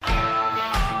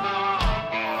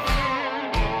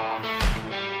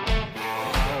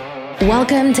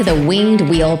Welcome to the Winged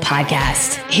Wheel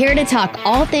Podcast. Here to talk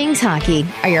all things hockey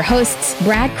are your hosts,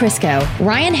 Brad Crisco,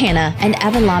 Ryan Hanna, and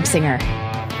Evan Lobsinger.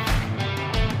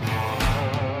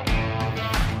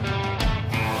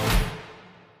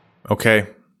 Okay,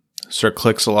 Sir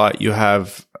Clicks-a-Lot, you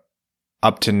have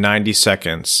up to 90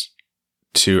 seconds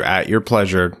to, at your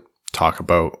pleasure, talk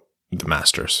about the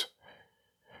Masters.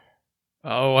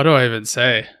 Oh, what do I even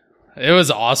say? It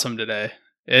was awesome today.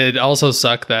 It also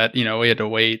sucked that, we had to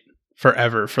wait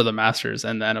forever for the Masters.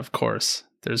 And then, of course,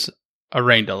 there's a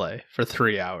rain delay for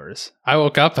 3 hours. I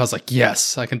woke up, I was like,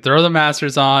 yes, I can throw the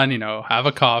Masters on, have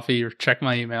a coffee or check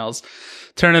my emails,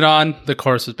 turn it on. The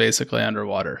course was basically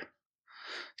underwater.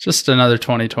 Just another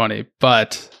 2020.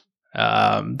 But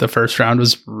the first round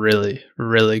was really,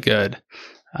 really good.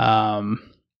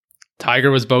 Tiger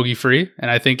was bogey free,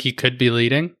 and I think he could be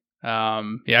leading.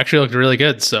 He actually looked really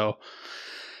good. So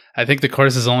I think the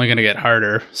course is only going to get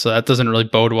harder. So that doesn't really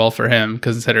bode well for him,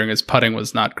 considering his putting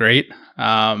was not great.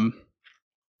 But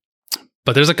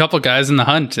there's a couple guys in the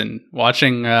hunt, and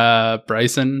watching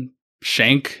Bryson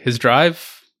shank his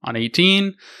drive on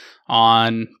 18,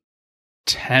 on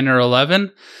 10 or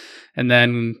 11, and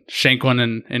then shank one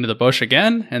into the bush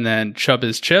again, and then chub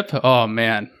his chip. Oh,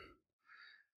 man.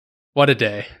 What a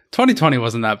day. 2020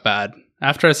 wasn't that bad.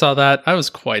 After I saw that, I was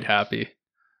quite happy.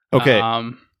 Okay.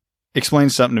 Explain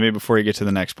something to me before you get to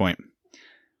the next point.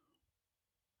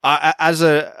 As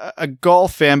a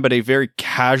golf fan, but a very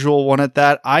casual one at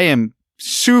that, I am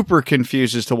super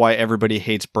confused as to why everybody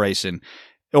hates Bryson.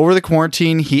 Over the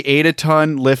quarantine, he ate a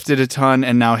ton, lifted a ton,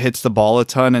 and now hits the ball a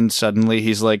ton, and suddenly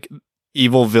he's like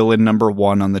evil villain number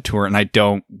one on the tour, and I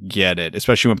don't get it,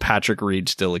 especially when Patrick Reed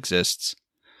still exists.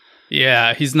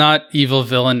 Yeah, he's not evil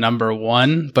villain number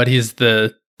one, but he's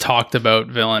the talked about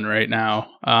villain right now.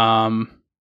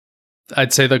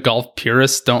 I'd say the golf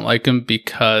purists don't like him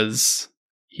because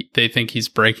they think he's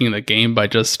breaking the game by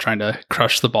just trying to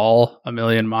crush the ball a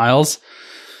million miles,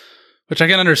 which I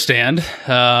can understand.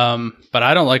 But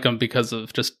I don't like him because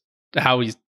of just how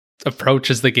he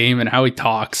approaches the game and how he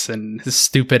talks and his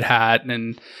stupid hat.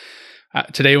 And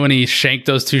today when he shanked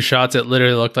those two shots, it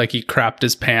literally looked like he crapped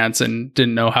his pants and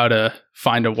didn't know how to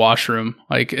find a washroom.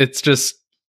 Like, it's just,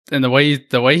 and the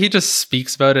way he just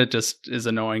speaks about it just is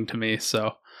annoying to me.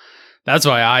 So that's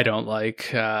why I don't like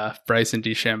Bryson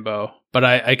DeChambeau. But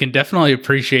I can definitely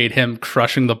appreciate him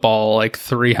crushing the ball like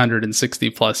 360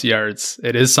 plus yards.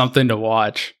 It is something to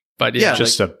watch. But yeah,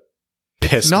 just a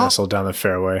piss missile down the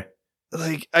fairway.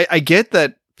 Like, I get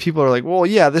that people are like, well,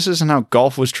 yeah, this isn't how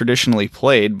golf was traditionally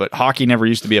played, but hockey never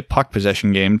used to be a puck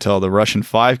possession game until the Russian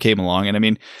 5 came along. And I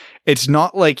mean, it's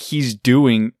not like he's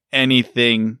doing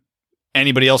anything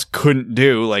anybody else couldn't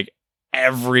do. Like,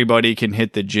 everybody can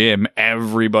hit the gym.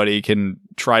 Everybody can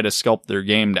try to sculpt their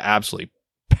game to absolutely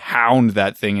pound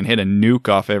that thing and hit a nuke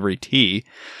off every tee.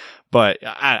 But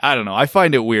I don't know. I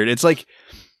find it weird. It's like,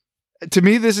 to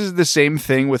me, this is the same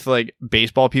thing with like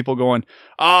baseball people going,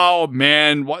 oh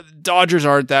man, Dodgers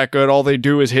aren't that good. All they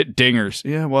do is hit dingers.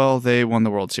 Yeah, well, they won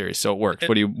the World Series, so it works.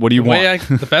 What do you want?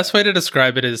 The best way to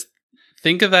describe it is,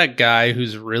 think of that guy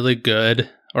who's really good,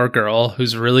 or girl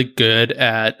who's really good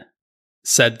at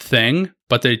said thing,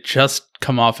 but they just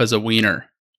come off as a wiener.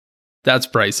 That's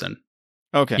Bryson.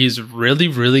 Okay. He's really,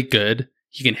 really good.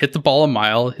 He can hit the ball a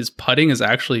mile. His putting is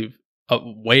actually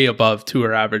way above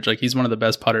tour average. Like, he's one of the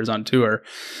best putters on tour,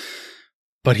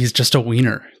 but he's just a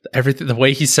wiener. Everything, the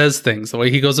way he says things, the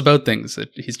way he goes about things,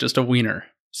 he's just a wiener.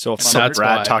 So if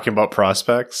Brad talking about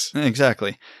prospects.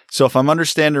 Exactly. So if I'm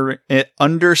understanding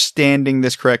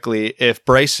this correctly, if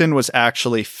Bryson was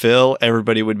actually Phil,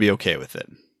 everybody would be okay with it.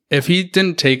 If he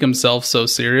didn't take himself so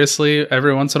seriously,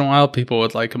 every once in a while, people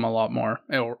would like him a lot more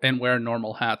and wear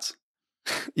normal hats.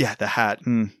 Yeah, the hat.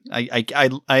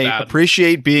 I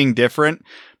appreciate being different,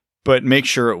 but make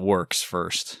sure it works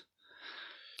first.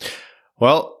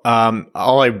 Well,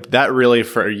 that really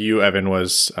for you, Evan,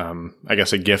 was, I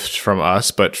guess, a gift from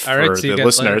us, but for the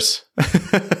listeners,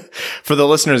 for the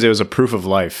listeners, it was a proof of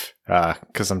life,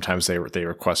 because sometimes they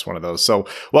request one of those. So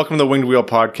welcome to the Winged Wheel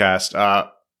Podcast.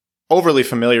 Overly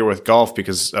familiar with golf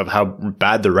because of how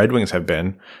bad the Red Wings have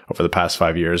been over the past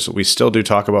 5 years. We still do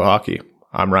talk about hockey.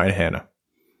 I'm Ryan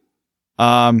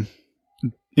Hanna.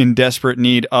 In desperate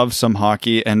need of some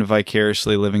hockey and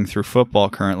vicariously living through football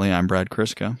currently, I'm Brad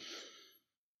Crisco.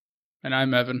 And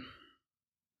I'm Evan.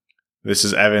 This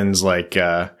is Evan's, like,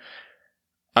 I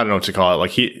don't know what to call it.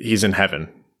 Like, he's in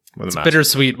heaven with it's a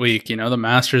bittersweet week. The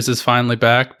Masters is finally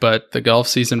back, but the golf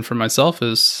season for myself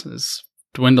is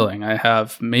dwindling. I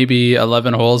have maybe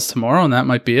 11 holes tomorrow, and that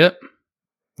might be it.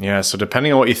 Yeah, so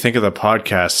depending on what you think of the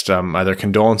podcast, either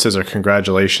condolences or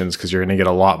congratulations, because you're going to get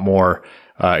a lot more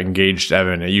engaged,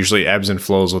 Evan. It usually ebbs and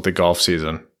flows with the golf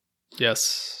season.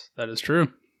 Yes, that is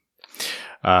true.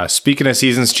 Speaking of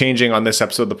seasons changing, on this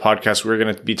episode of the podcast, we're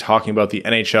going to be talking about the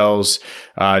NHL's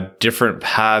different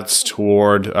paths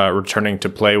toward returning to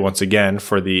play once again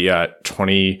for the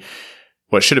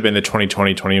what should have been the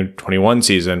 2020-2021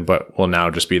 season, but will now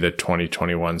just be the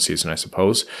 2021 season, I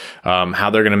suppose. How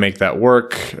they're going to make that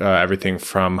work, everything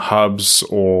from hubs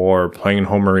or playing in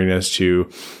home arenas to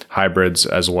hybrids,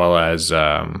 as well as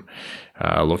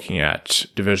looking at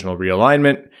divisional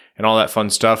realignment and all that fun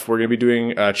stuff. We're going to be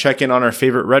doing a check-in on our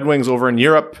favorite Red Wings over in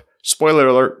Europe. Spoiler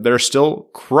alert, they're still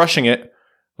crushing it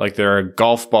like they're a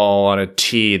golf ball on a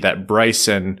tee that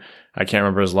Bryson, I can't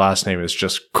remember his last name, is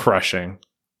just crushing.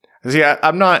 See,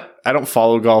 I don't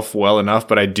follow golf well enough,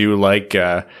 but I do like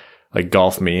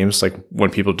golf memes, like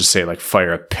when people just say like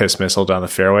fire a piss missile down the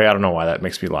fairway. I don't know why that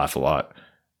makes me laugh a lot.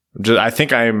 I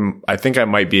think I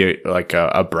might be like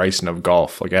a Bryson of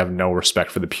golf. Like I have no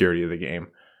respect for the purity of the game.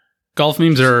 Golf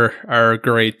memes are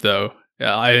great though.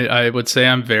 Yeah, I would say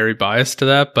I'm very biased to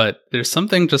that, but there's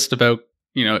something just about,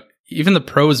 even the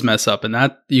pros mess up, and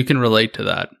that you can relate to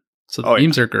that. So the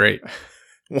memes are great.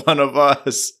 One of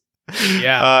us.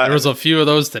 Yeah, there was a few of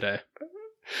those today.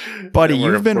 Buddy,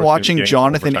 you've been watching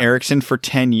Jonathan Ericsson for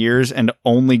 10 years and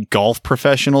only golf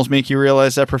professionals make you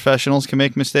realize that professionals can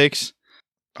make mistakes?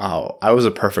 Oh, I was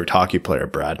a perfect hockey player,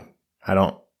 Brad.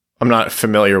 I'm not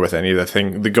familiar with any of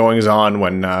the goings on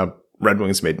when Red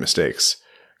Wings made mistakes.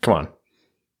 Come on.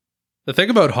 The thing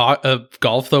about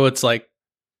golf, though, it's like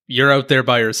you're out there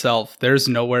by yourself. There's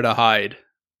nowhere to hide.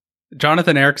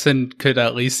 Jonathan Ericsson could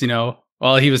at least,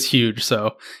 well, he was huge,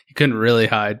 so he couldn't really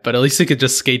hide, but at least he could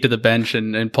just skate to the bench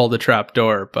and pull the trap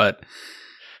door. But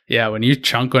yeah, when you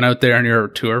chunk one out there and you're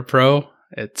a tour pro,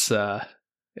 it's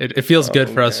it feels good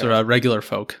for us regular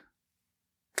folk.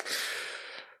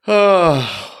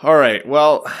 Oh, all right.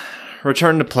 Well,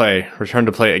 return to play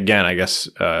again, I guess,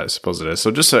 I suppose it is. So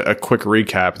just a quick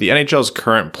recap. The NHL's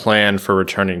current plan for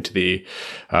returning to the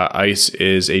ice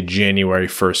is a January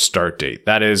 1st start date.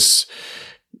 That is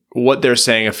what they're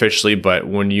saying officially, but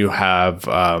when you have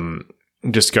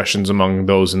discussions among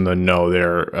those in the know,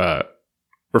 they're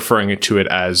referring to it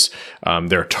as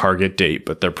their target date,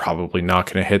 but they're probably not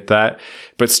going to hit that.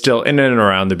 But still, in and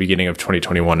around the beginning of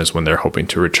 2021 is when they're hoping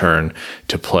to return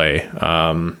to play.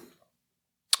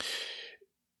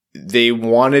 They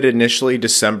wanted initially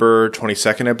December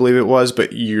 22nd, I believe it was, but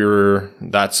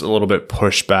that's a little bit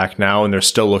pushed back now, and they're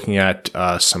still looking at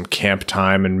some camp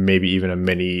time and maybe even a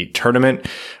mini tournament.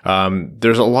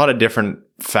 There's a lot of different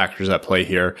factors at play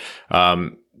here.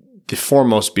 The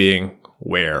foremost being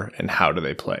where and how do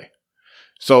they play.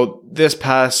 So this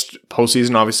past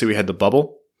postseason, obviously we had the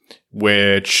bubble,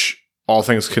 which all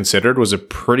things considered was a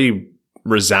pretty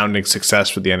resounding success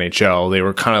for the NHL. They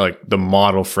were kind of like the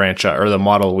model franchise or the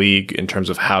model league in terms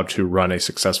of how to run a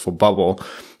successful bubble.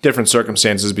 Different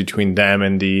circumstances between them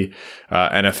and the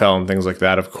NFL and things like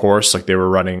that, of course. Like they were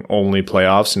running only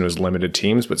playoffs and it was limited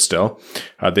teams, but still,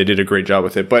 they did a great job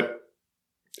with it. But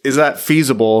is that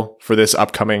feasible for this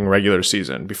upcoming regular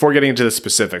season? Before getting into the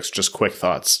specifics, just quick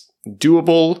thoughts.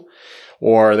 Doable,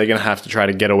 or are they going to have to try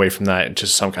to get away from that into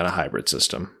some kind of hybrid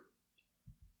system?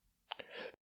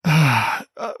 A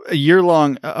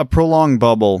prolonged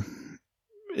bubble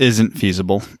isn't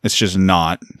feasible. It's just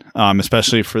not,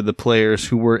 especially for the players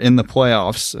who were in the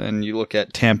playoffs. And you look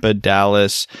at Tampa,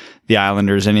 Dallas, the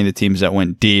Islanders, any of the teams that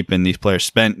went deep, and these players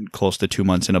spent close to 2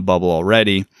 months in a bubble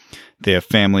already. They have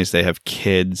families, they have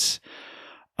kids.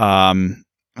 So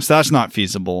that's not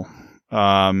feasible.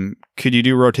 Could you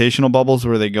do rotational bubbles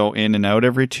where they go in and out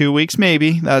every 2 weeks?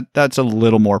 Maybe. That's a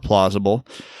little more plausible.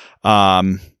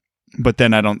 But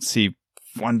then I don't see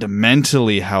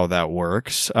fundamentally how that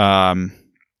works.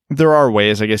 There are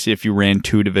ways, I guess, if you ran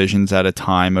 2 divisions at a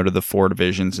time out of the 4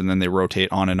 divisions and then they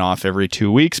rotate on and off every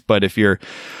 2 weeks. But if you're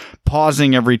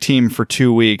pausing every team for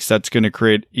 2 weeks, that's going to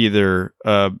create either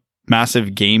a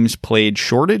massive games played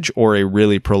shortage or a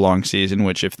really prolonged season,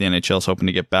 which if the NHL is hoping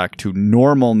to get back to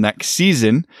normal next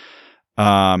season,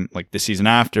 like the season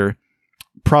after,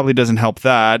 probably doesn't help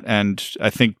that. And I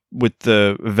think with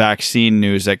the vaccine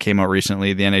news that came out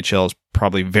recently, the NHL is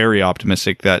probably very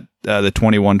optimistic that the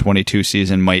 21-22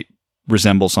 season might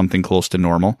resemble something close to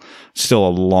normal. Still a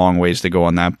long ways to go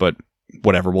on that, but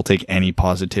whatever, we'll take any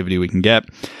positivity we can get.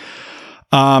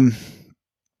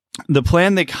 The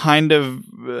plan they kind of,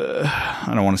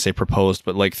 I don't want to say proposed,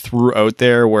 but like threw out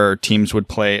there where teams would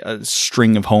play a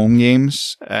string of home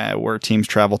games where teams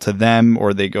travel to them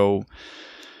or they go,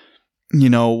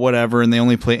 whatever, and they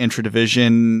only play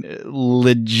intra-division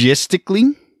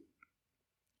logistically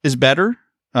is better.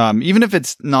 even if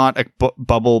it's not a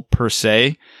bubble per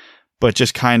se, but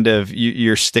just kind of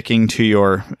you're sticking to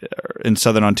your, in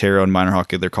Southern Ontario and minor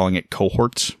hockey, they're calling it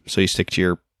cohorts. So you stick to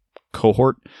your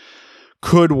cohort.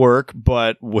 Could work,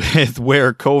 but with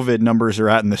where COVID numbers are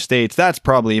at in the States, that's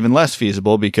probably even less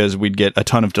feasible because we'd get a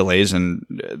ton of delays and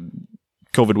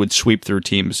COVID would sweep through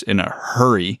teams in a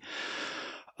hurry.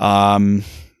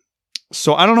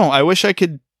 So I don't know. I wish I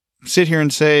could sit here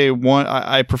and say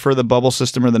I prefer the bubble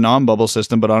system or the non-bubble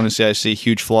system, but honestly, I see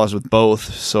huge flaws with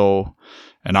both. So,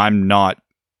 and I'm not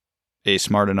a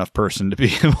smart enough person to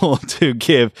be able to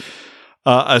give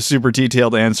a super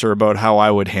detailed answer about how I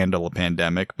would handle a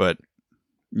pandemic, but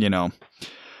you know,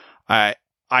 I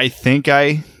think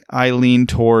I lean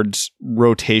towards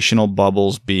rotational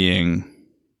bubbles being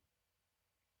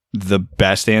the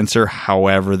best answer,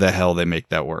 however the hell they make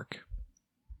that work.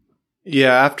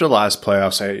 Yeah, after last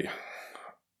playoffs,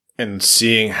 and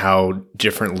seeing how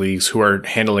different leagues who are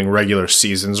handling regular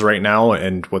seasons right now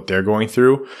and what they're going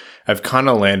through, I've kind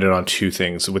of landed on two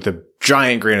things with a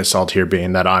giant grain of salt here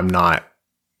being that I'm not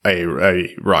a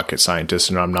rocket scientist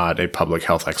and I'm not a public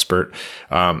health expert.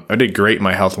 I did great in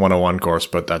my Health 101 course,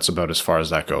 but that's about as far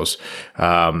as that goes.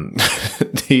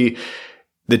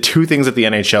 The two things that the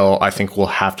NHL I think will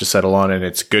have to settle on, and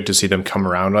it's good to see them come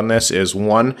around on this, is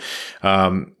one,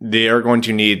 they are going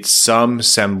to need some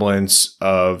semblance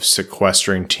of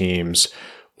sequestering teams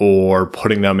or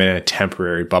putting them in a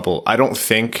temporary bubble. I don't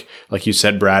think, like you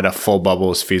said, Brad, a full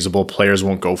bubble is feasible. Players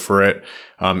won't go for it.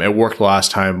 It worked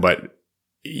last time, but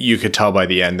you could tell by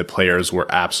the end the players were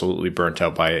absolutely burnt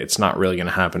out by it. It's not really going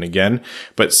to happen again,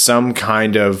 but some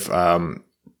kind of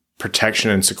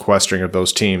protection and sequestering of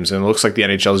those teams. And it looks like the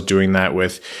NHL is doing that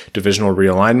with divisional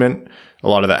realignment. A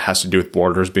lot of that has to do with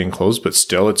borders being closed, but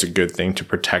still it's a good thing to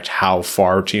protect how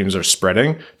far teams are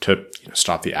spreading to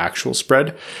stop the actual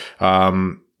spread.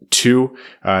 Two,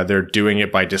 they're doing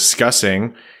it by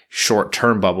discussing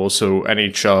short-term bubbles. So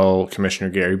NHL Commissioner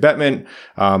Gary Bettman,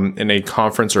 in a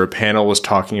conference or a panel, was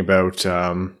talking about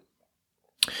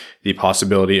the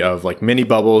possibility of like mini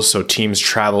bubbles. So teams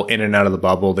travel in and out of the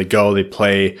bubble. They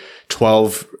play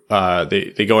 12,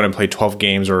 they go in and play 12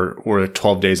 games or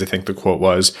 12 days, I think the quote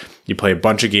was. You play a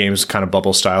bunch of games, kind of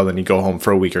bubble style, then you go home for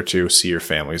a week or two, see your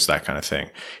families, that kind of thing.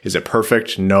 Is it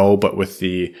perfect? No, but with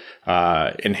the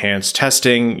enhanced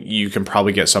testing, you can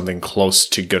probably get something close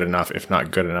to good enough, if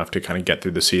not good enough, to kind of get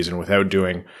through the season without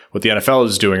doing what the NFL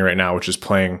is doing right now, which is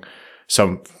playing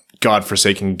some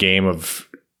godforsaken game of,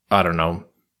 I don't know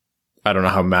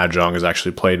how Mahjong is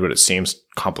actually played, but it seems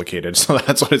complicated. So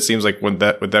that's what it seems like with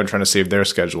them trying to save their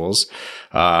schedules.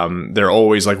 They're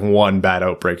always like one bad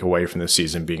outbreak away from the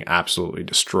season being absolutely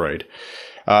destroyed.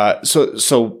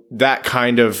 So that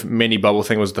kind of mini bubble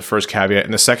thing was the first caveat.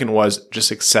 And the second was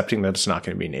just accepting that it's not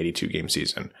going to be an 82 game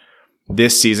season.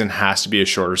 This season has to be a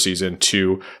shorter season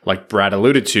to, like Brad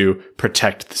alluded to,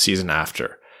 protect the season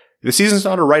after. The season's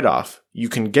not a write-off. You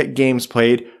can get games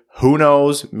played. Who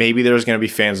knows? Maybe there's going to be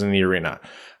fans in the arena.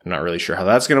 I'm not really sure how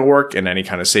that's going to work in any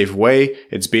kind of safe way.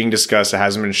 It's being discussed. It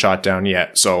hasn't been shot down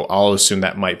yet. So I'll assume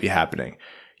that might be happening.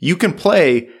 You can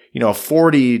play,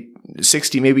 40,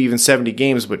 60, maybe even 70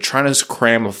 games, but trying to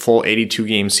cram a full 82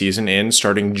 game season in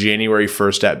starting January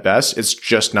 1st at best, it's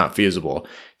just not feasible.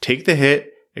 Take the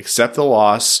hit, accept the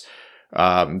loss.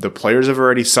 The players have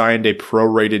already signed a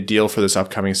prorated deal for this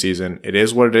upcoming season. It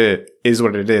is what it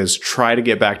is. Try to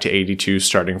get back to 82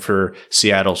 starting for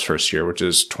Seattle's first year, which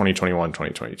is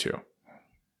 2021-2022.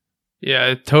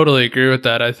 Yeah, I totally agree with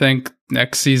that. I think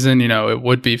next season, it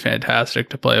would be fantastic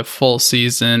to play a full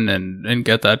season and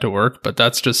get that to work, but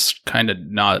that's just kind of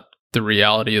not the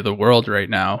reality of the world right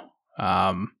now.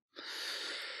 I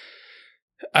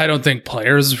don't think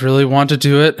players really want to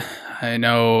do it. I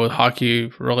know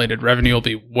hockey-related revenue will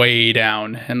be way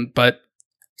down, but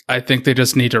I think they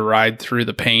just need to ride through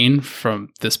the pain from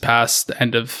this past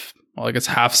end of,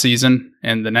 half season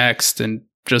and the next, and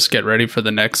just get ready for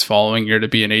the next following year to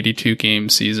be an 82-game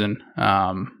season.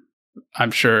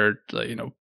 I'm sure,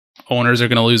 owners are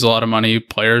going to lose a lot of money.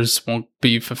 Players won't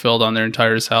be fulfilled on their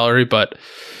entire salary, but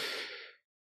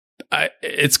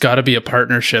it's got to be a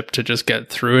partnership to just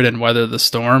get through it and weather the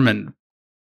storm and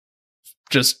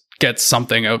just get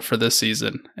something out for this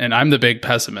season. And I'm the big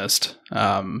pessimist.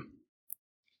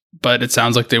 But it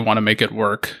sounds like they want to make it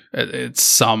work at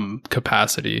some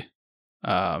capacity.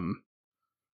 And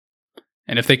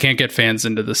if they can't get fans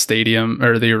into the stadium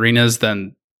or the arenas,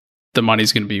 then the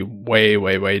money's going to be way,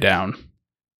 way, way down.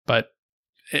 But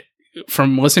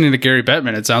from listening to Gary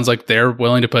Bettman, it sounds like they're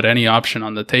willing to put any option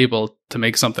on the table to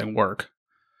make something work.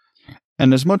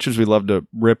 And as much as we love to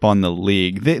rip on the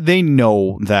league, they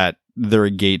know that they're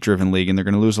a gate-driven league and they're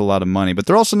going to lose a lot of money, but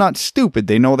they're also not stupid.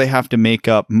 They know they have to make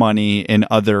up money in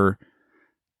other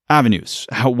avenues,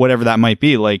 whatever that might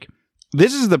be. Like,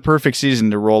 this is the perfect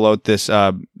season to roll out this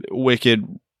wicked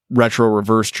retro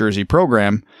reverse jersey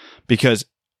program, because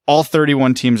all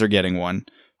 31 teams are getting one.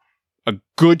 A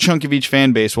good chunk of each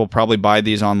fan base will probably buy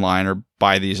these online or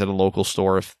buy these at a local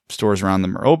store if stores around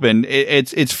them are open.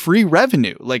 It's free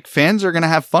revenue. Like, fans are going to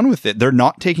have fun with it. They're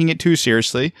not taking it too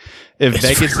seriously. If it's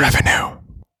Vegas free revenue.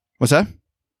 What's that?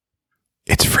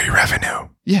 It's free revenue.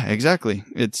 Yeah, exactly.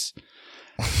 It's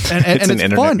it's an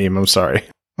internet fun. Meme. I'm sorry.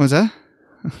 What's that?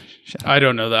 I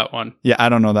don't know that one. Yeah, I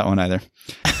don't know that one either.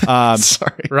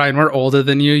 Sorry, Ryan. We're older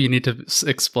than you. You need to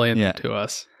explain that to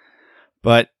us.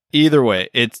 But either way,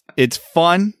 it's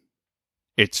fun.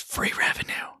 It's free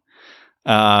revenue.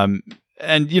 And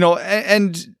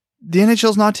the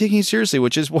NHL's not taking it seriously,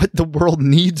 which is what the world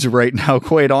needs right now,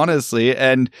 quite honestly.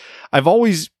 And I've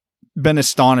always been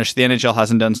astonished the NHL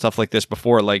hasn't done stuff like this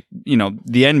before. Like,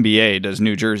 the NBA does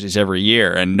new jerseys every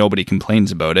year and nobody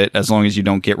complains about it, as long as you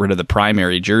don't get rid of the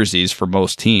primary jerseys for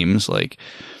most teams. Like,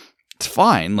 it's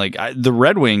fine. Like, the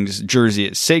Red Wings jersey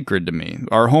is sacred to me.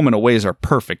 Our home and aways are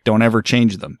perfect. Don't ever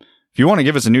change them. If you want to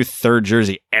give us a new third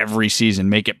jersey every season,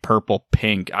 make it purple,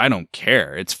 pink, I don't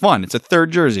care. It's fun. It's a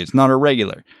third jersey. It's not a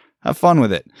regular. Have fun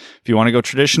with it. If you want to go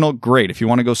traditional, great. If you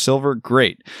want to go silver,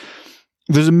 great.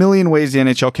 There's a million ways the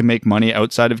NHL can make money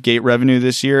outside of gate revenue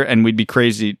this year, and we'd be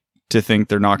crazy to think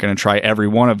they're not going to try every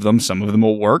one of them. Some of them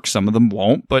will work, some of them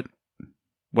won't, but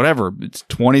whatever. It's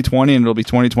 2020 and it'll be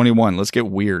 2021. Let's get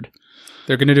weird.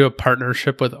 They're going to do a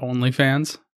partnership with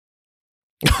OnlyFans?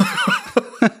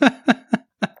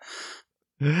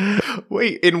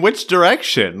 Wait, in which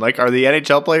direction? Like, are the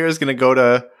NHL players going to go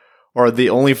to, or the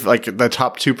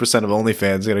top 2% of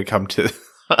OnlyFans going to come to?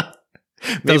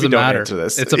 Doesn't matter.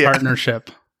 This. It's a partnership.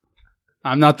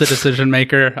 I'm not the decision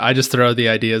maker. I just throw the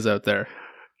ideas out there.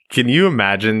 Can you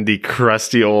imagine the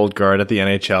crusty old guard at the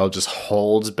NHL just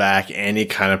holds back any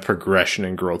kind of progression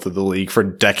and growth of the league for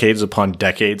decades upon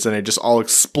decades, and it just all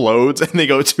explodes and they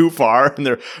go too far, and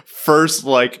their first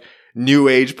new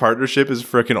age partnership is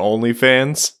frickin'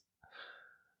 OnlyFans?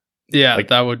 Yeah,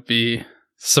 that would be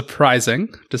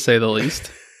surprising, to say the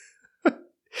least.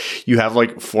 You have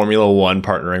Formula One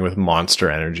partnering with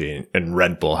Monster Energy, and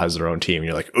Red Bull has their own team.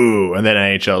 You're like, ooh, and then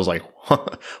NHL is like,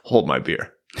 hold my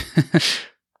beer.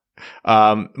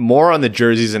 More on the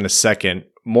jerseys in a second.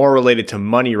 More related to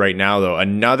money right now, though.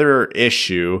 Another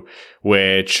issue,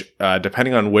 which,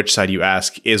 depending on which side you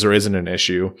ask, is or isn't an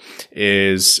issue,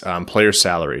 is player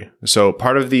salary. So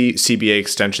part of the CBA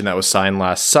extension that was signed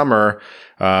last summer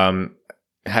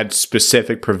had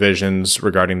specific provisions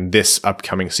regarding this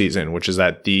upcoming season, which is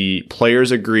that the players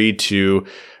agreed to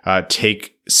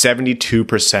take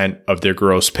 72% of their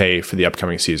gross pay for the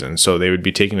upcoming season. So they would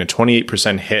be taking a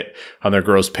 28% hit on their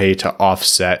gross pay to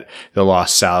offset the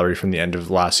lost salary from the end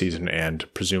of last season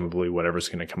and presumably whatever's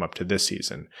going to come up to this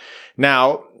season.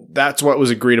 Now, that's what was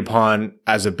agreed upon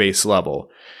as a base level.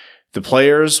 The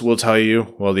players will tell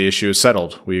you, well, the issue is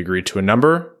settled. We agreed to a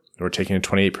number. We're taking a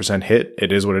 28% hit.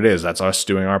 It is what it is. That's us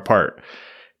doing our part.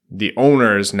 The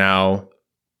owners now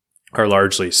are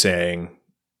largely saying,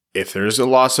 if there's a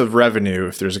loss of revenue,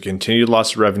 if there's a continued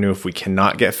loss of revenue, if we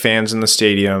cannot get fans in the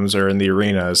stadiums or in the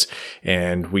arenas,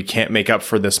 and we can't make up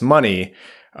for this money,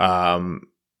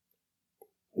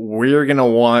 we're going to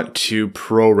want to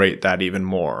prorate that even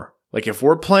more. Like, if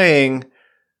we're playing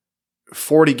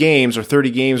 40 games or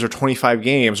 30 games or 25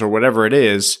 games or whatever it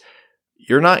is,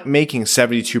 you're not making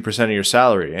 72% of your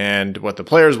salary. And what the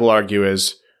players will argue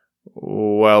is,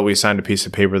 well, we signed a piece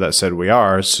of paper that said we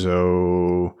are,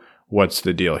 so what's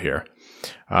the deal here?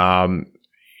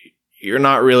 You're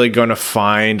not really going to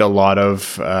find a lot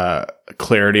of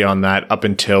clarity on that up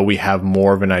until we have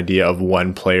more of an idea of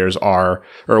when players are,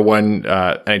 or when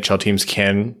NHL teams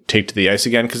can take to the ice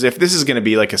again. Because if this is going to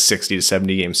be like a 60 to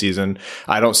 70 game season,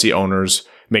 I don't see owners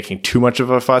making too much of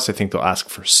a fuss. I think they'll ask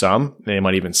for some. They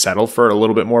might even settle for a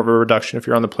little bit more of a reduction if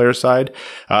you're on the player side.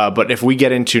 But if we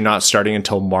get into not starting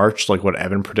until March, like what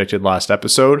Evan predicted last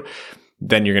episode,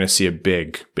 then you're going to see a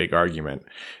big, big argument.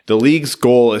 The league's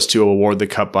goal is to award the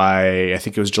cup by, I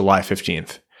think it was July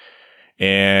 15th.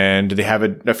 And they have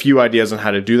a few ideas on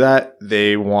how to do that.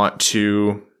 They want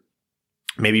to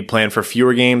maybe plan for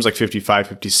fewer games, like 55,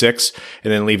 56,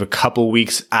 and then leave a couple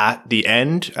weeks at the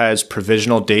end as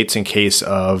provisional dates in case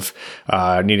of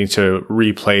needing to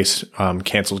replace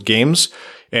canceled games.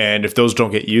 And if those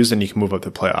don't get used, then you can move up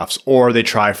to playoffs. Or they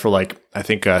try for I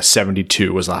think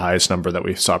 72 was the highest number that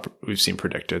we've seen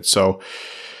predicted. So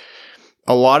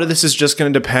a lot of this is just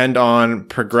going to depend on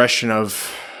progression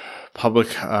of public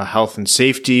health and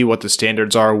safety, what the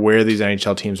standards are, where these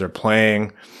NHL teams are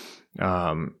playing.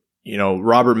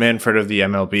 Robert Manfred of the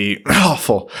MLB,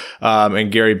 awful,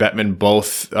 and Gary Bettman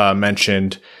both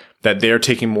mentioned that they're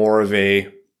taking more of a,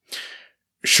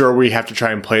 sure, we have to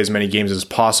try and play as many games as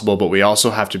possible, but we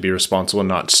also have to be responsible and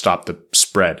not stop the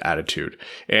spread attitude.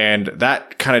 And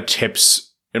that kind of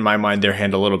tips, in my mind, their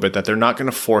hand a little bit, that they're not going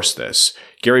to force this.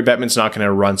 Gary Bettman's not going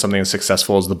to run something as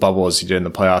successful as the bubble as he did in the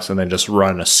playoffs and then just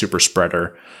run a super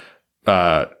spreader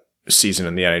season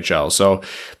in the NHL. So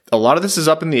a lot of this is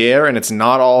up in the air, and it's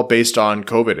not all based on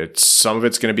COVID. Some of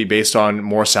it's going to be based on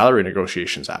more salary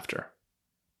negotiations after.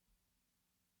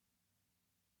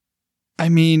 I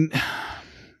mean,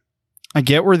 I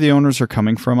get where the owners are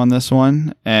coming from on this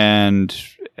one, and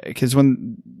because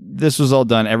when this was all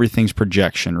done, everything's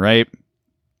projection, right?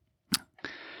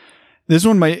 This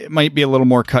one might be a little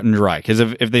more cut and dry, because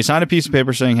if they sign a piece of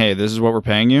paper saying, "Hey, this is what we're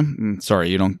paying you," sorry,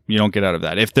 you don't get out of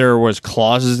that. If there was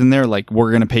clauses in there like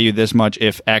we're going to pay you this much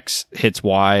if X hits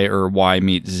Y or Y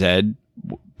meets Z,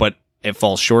 but it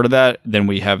falls short of that, then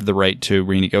we have the right to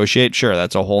renegotiate. Sure,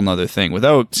 that's a whole nother thing.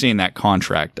 Without seeing that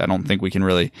contract, I don't think we can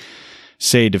really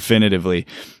say definitively.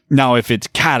 Now, if it's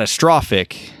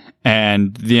catastrophic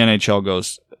and the NHL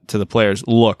goes to the players,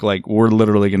 look, like we're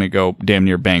literally going to go damn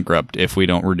near bankrupt if we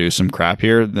don't reduce some crap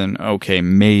here, then okay,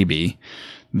 maybe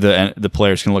the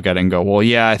players can look at it and go, well,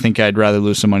 yeah, I think I'd rather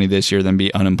lose some money this year than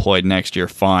be unemployed next year.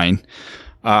 Fine.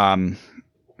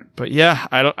 But yeah,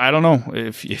 I don't know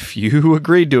if you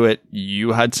agreed to it,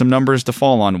 you had some numbers to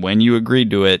fall on when you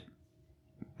agreed to it.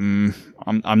 I'm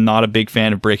not a big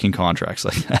fan of breaking contracts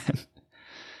like that.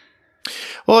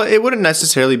 Well, it wouldn't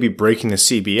necessarily be breaking the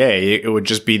CBA. It would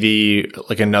just be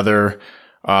another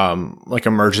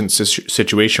emergent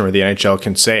situation where the NHL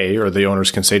can say, or the owners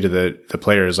can say to the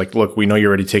players, like, look, we know you're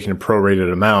already taking a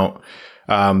prorated amount,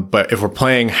 but if we're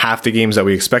playing half the games that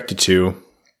we expected to,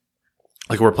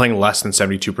 like we're playing less than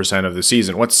 72% of the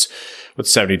season. What's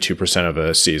 72% of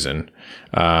a season?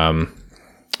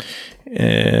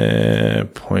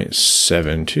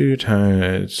 0.72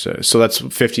 times, so that's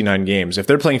 59 games. If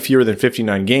they're playing fewer than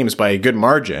 59 games by a good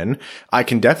margin, I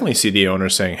can definitely see the owner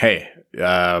saying, hey,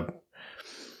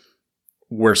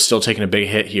 we're still taking a big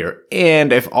hit here.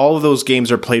 And if all of those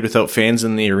games are played without fans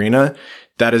in the arena,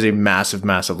 that is a massive,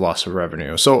 massive loss of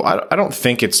revenue. So I don't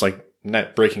think it's like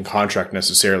net breaking contract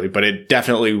necessarily, but it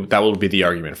definitely, that will be the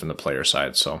argument from the player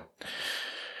side. So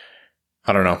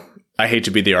I don't know. I hate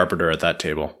to be the arbiter at that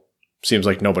table. Seems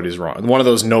like nobody's wrong. One of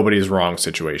those nobody's wrong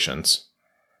situations.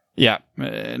 Yeah,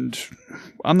 and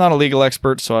I'm not a legal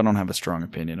expert, so I don't have a strong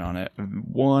opinion on it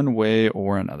one way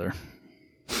or another.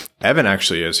 Evan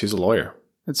actually is. He's a lawyer.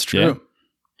 It's true.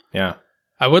 Yeah.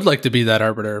 I would like to be that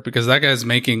arbiter because that guy's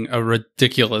making a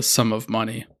ridiculous sum of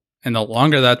money. And the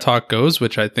longer that talk goes,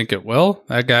 which I think it will,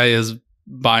 that guy is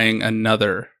buying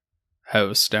another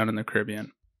house down in the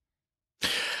Caribbean.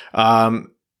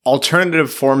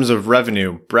 Alternative forms of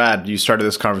revenue. Brad, you started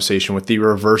this conversation with the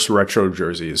reverse retro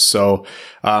jerseys. So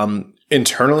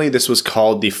internally, this was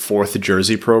called the fourth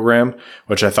jersey program,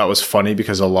 which I thought was funny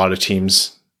because a lot of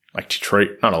teams like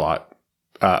Detroit, not a lot,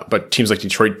 but teams like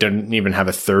Detroit didn't even have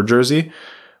a third jersey,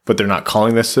 but they're not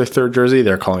calling this their third jersey.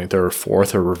 They're calling it their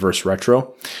fourth or reverse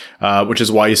retro, which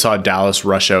is why you saw Dallas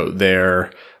rush out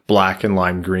their black and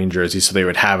lime green jersey so they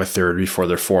would have a third before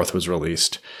their fourth was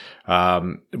released.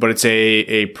 But it's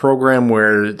a program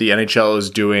where the NHL is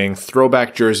doing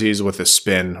throwback jerseys with a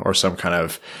spin or some kind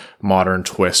of modern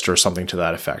twist or something to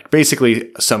that effect.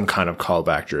 Basically, some kind of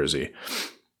callback jersey.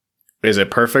 Is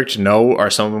it perfect? No. Are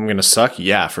some of them going to suck?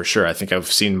 Yeah, for sure. I think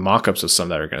I've seen mock-ups of some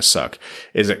that are going to suck.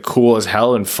 Is it cool as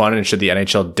hell and fun? And should the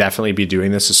NHL definitely be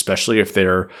doing this, especially if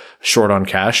they're short on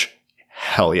cash?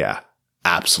 Hell yeah.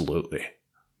 Absolutely.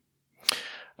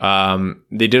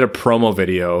 They did a promo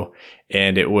video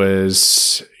and it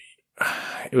was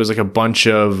like a bunch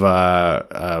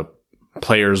of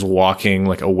players walking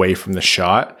like away from the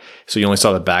shot. So you only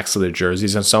saw the backs of their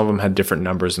jerseys and some of them had different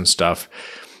numbers and stuff.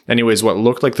 Anyways, what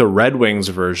looked like the Red Wings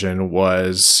version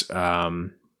was, I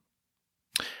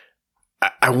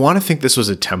want to think this was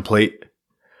a template,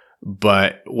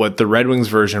 but what the Red Wings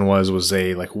version was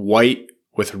a like white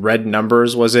with red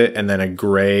numbers, was it? And then a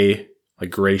gray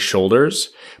shoulders,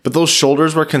 but those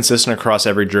shoulders were consistent across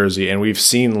every jersey. And we've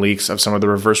seen leaks of some of the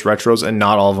reverse retros and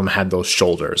not all of them had those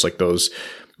shoulders, like those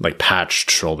like patched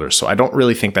shoulders. So I don't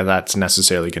really think that that's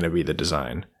necessarily going to be the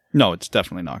design. No, it's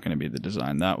definitely not going to be the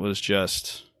design. That was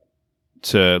just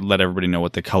to let everybody know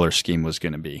what the color scheme was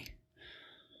going to be.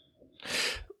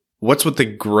 What's with the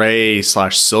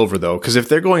gray/silver though? Because if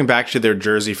they're going back to their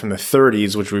jersey from the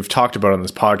 30s, which we've talked about on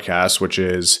this podcast, which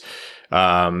is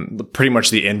Pretty much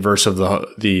the inverse of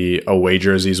the away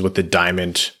jerseys with the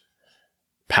diamond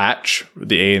patch,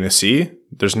 the A and the C.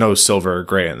 There's no silver or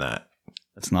gray in that.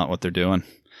 That's not what they're doing.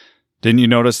 Didn't you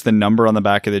notice the number on the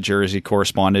back of the jersey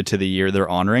corresponded to the year they're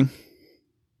honoring?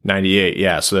 98,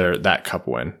 yeah. So they're that cup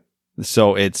win.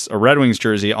 So it's a Red Wings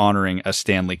jersey honoring a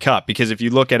Stanley Cup. Because if you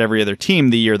look at every other team,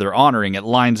 the year they're honoring, it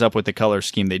lines up with the color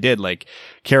scheme they did. Like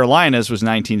Carolina's was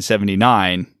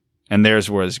 1979, and theirs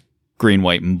was green,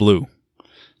 white, and blue.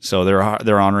 So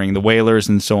they're honoring the Whalers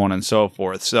and so on and so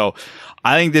forth. So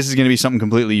I think this is going to be something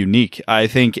completely unique. I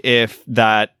think if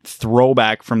that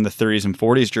throwback from the 30s and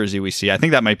 40s jersey we see, I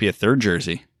think that might be a third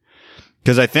jersey.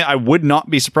 Because I would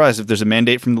not be surprised if there's a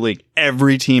mandate from the league.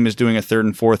 Every team is doing a third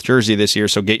and fourth jersey this year,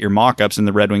 so get your mock-ups, and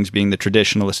the Red Wings, being the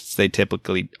traditionalists they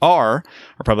typically are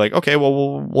probably like, okay,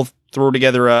 well, we'll throw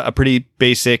together a pretty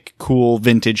basic, cool,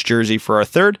 vintage jersey for our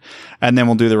third, and then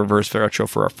we'll do the reverse retro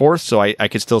for our fourth. So I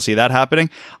could still see that happening.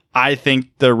 I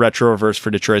think the retro reverse for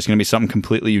Detroit is going to be something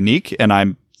completely unique, and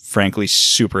I'm frankly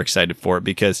super excited for it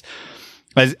because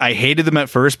I hated them at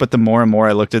first, but the more and more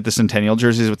I looked at the Centennial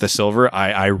jerseys with the silver,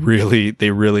 they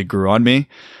really grew on me.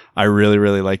 I really,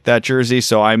 really like that jersey.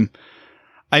 So I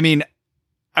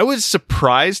was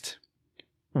surprised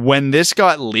when this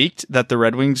got leaked that the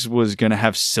Red Wings was going to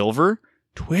have silver.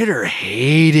 Twitter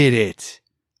hated it.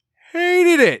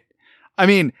 I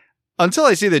mean, until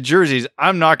I see the jerseys,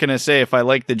 I'm not going to say if I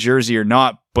like the jersey or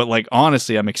not, but like,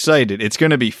 honestly, I'm excited. It's going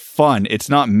to be fun. It's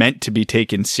not meant to be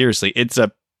taken seriously. It's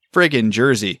a friggin'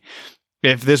 jersey.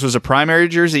 If this was a primary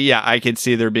jersey, yeah, I could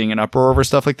see there being an uproar over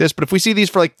stuff like this. But if we see these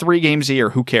for like 3 games a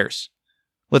year, who cares?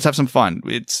 Let's have some fun.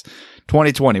 It's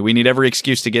 2020. We need every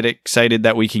excuse to get excited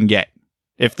that we can get.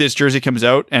 If this jersey comes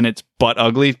out and it's butt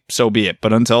ugly, so be it.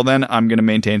 But until then, I'm going to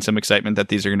maintain some excitement that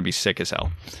these are going to be sick as hell.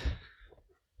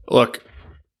 Look,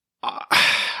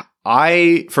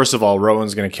 first of all,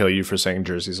 Rowan's going to kill you for saying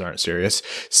jerseys aren't serious.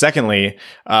 Secondly,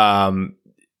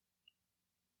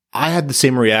 I had the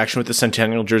same reaction with the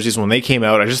Centennial jerseys when they came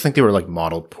out. I just think they were like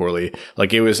modeled poorly.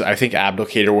 Like it was, I think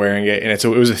Abdelkader wearing it, and it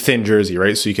was a thin jersey,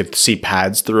 right? So you could see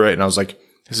pads through it, and I was like,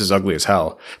 this is ugly as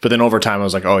hell. But then over time, I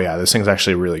was like, oh yeah, this thing's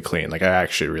actually really clean. Like I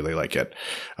actually really like it.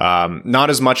 Not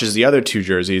as much as the other 2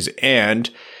 jerseys, and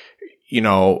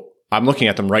I'm looking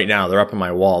at them right now. They're up on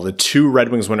my wall. The 2 Red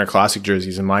Wings Winter Classic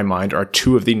jerseys, in my mind, are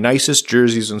 2 of the nicest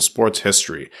jerseys in sports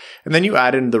history. And then you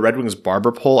add in the Red Wings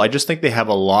barber pole. I just think they have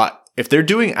a lot. If they're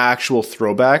doing actual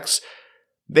throwbacks,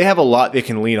 they have a lot they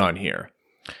can lean on here.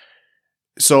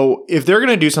 So if they're going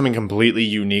to do something completely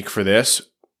unique for this,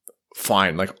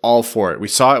 fine, like all for it. We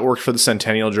saw it worked for the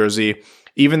Centennial jersey.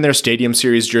 Even their Stadium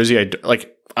Series jersey, I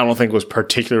don't think was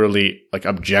particularly like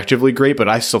objectively great, but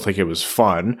I still think it was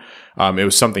fun. It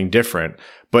was something different.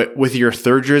 But with your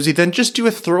third jersey, then just do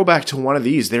a throwback to one of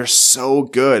these. They're so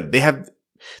good. They have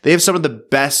some of the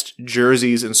best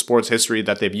jerseys in sports history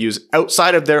that they've used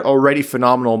outside of their already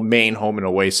phenomenal main home and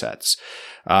away sets.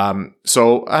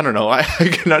 So I don't know. I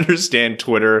can understand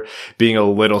Twitter being a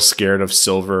little scared of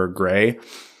silver or gray.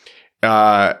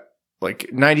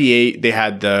 Like 98, they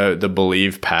had the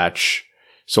Believe patch.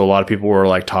 So a lot of people were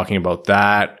like talking about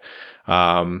that.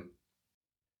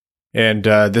 And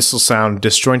this will sound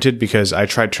disjointed because I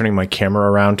tried turning my camera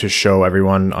around to show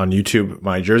everyone on YouTube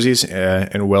my jerseys,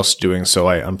 and whilst doing so,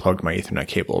 I unplugged my Ethernet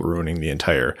cable, ruining the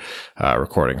entire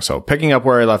recording. So picking up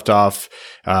where I left off,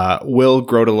 will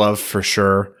grow to love for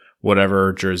sure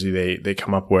whatever jersey they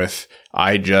come up with.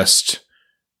 I just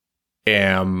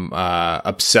am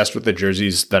obsessed with the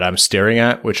jerseys that I'm staring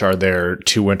at, which are their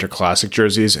 2 Winter Classic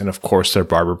jerseys, and of course their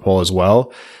barber pole as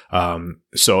well.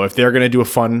 So if they're going to do a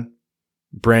fun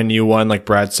brand new one, like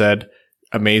Brad said,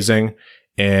 amazing.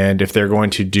 And if they're going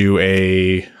to do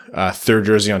a third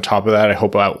jersey on top of that, I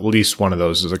hope at least one of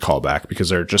those is a callback because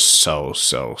they're just so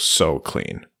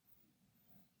clean.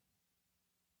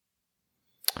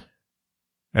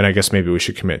 And I guess maybe we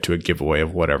should commit to a giveaway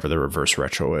of whatever the reverse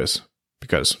retro is,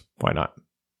 because why not?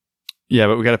 Yeah,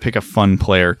 but we got to pick a fun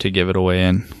player to give it away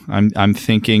in. I'm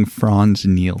thinking Franz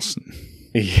Nielsen.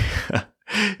 Yeah.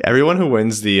 Everyone who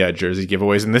wins the jersey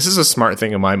giveaways, and this is a smart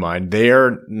thing in my mind,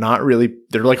 they're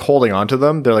like holding on to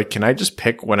them. They're like, can I just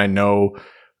pick when I know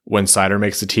when Sider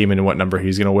makes the team and what number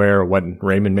he's going to wear, or when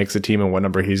Raymond makes the team and what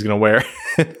number he's going to wear?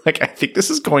 Like, I think this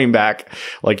is going back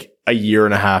like a year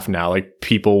and a half now, like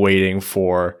people waiting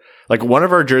for, like, one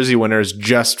of our jersey winners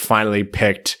just finally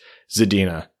picked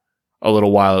Zadina a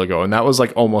little while ago, and that was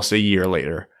like almost a year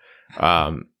later.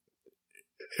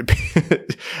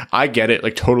 I get it,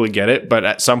 like totally get it, but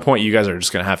at some point you guys are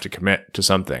just going to have to commit to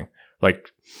something. Like,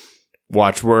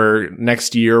 watch,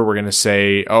 next year we're going to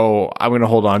say, oh, I'm going to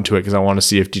hold on to it because I want to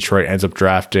see if Detroit ends up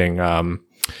drafting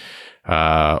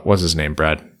what's his name,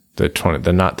 Brad?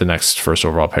 Not the next first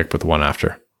overall pick, but the one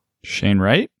after. Shane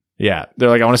Wright? Yeah. They're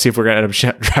like, I want to see if we're going to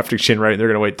end up drafting Shane Wright. They're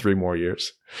going to wait 3 more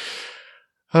years.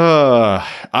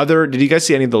 Did you guys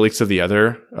see any of the leaks of the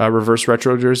other reverse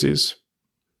retro jerseys?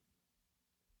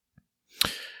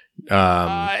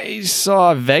 I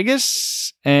saw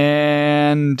Vegas,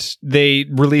 and they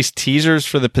released teasers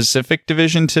for the Pacific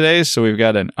Division today, so we've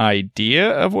got an idea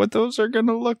of what those are going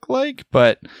to look like.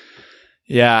 But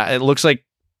yeah, it looks like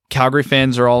Calgary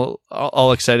fans are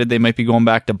all excited. They might be going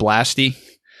back to Blasty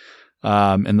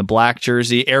in the black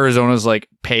jersey. Arizona's like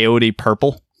peyote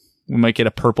purple. We might get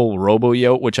a purple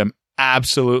robo-yote, which I'm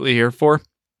absolutely here for.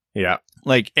 Yeah.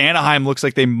 Like, Anaheim looks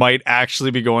like they might actually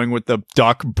be going with the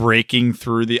duck breaking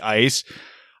through the ice.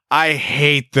 I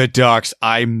hate the Ducks.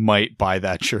 I might buy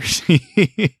that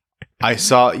jersey. I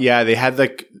saw, they had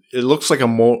it looks like a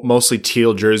mostly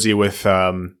teal jersey with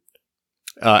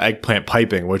eggplant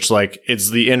piping, which like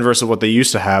it's the inverse of what they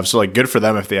used to have. So like good for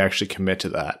them if they actually commit to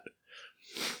that.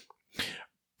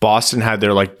 Boston had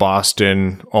their like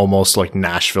Boston, almost like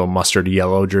Nashville mustard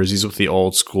yellow jerseys with the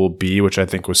old school B, which I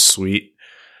think was sweet.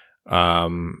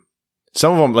 Some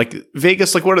of them, like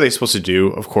Vegas, like what are they supposed to do?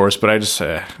 Of course, but I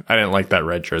didn't like that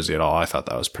red jersey at all. I thought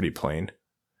that was pretty plain.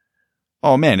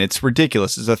 Oh man, it's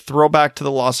ridiculous. It's a throwback to the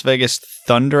Las Vegas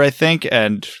Thunder, I think.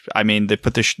 And I mean, they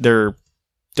put their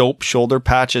dope shoulder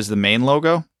patch as the main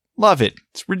logo. Love it.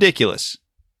 It's ridiculous.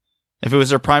 If it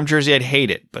was their prime jersey, I'd hate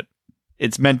it, but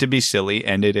it's meant to be silly,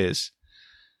 and it is.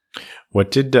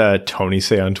 What did Tony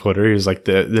say on Twitter? He was like,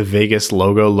 the Vegas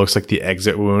logo looks like the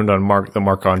exit wound on the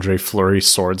Marc-Andre Fleury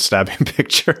sword stabbing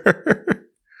picture.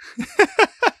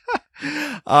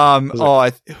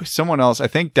 Someone else, I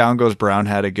think Down Goes Brown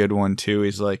had a good one too.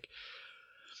 He's like,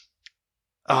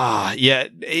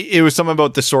 it was something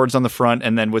about the swords on the front,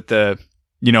 and then with the,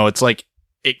 it's like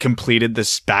it completed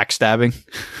this backstabbing.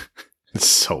 It's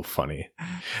so funny.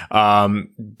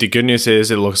 The good news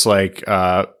is it looks like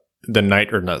the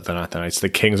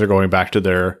Kings are going back to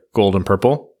their gold and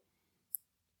purple,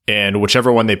 and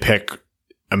whichever one they pick,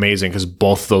 amazing, because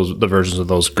both the versions of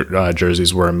those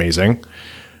jerseys were amazing.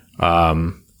 They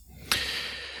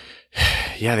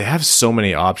have so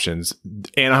many options.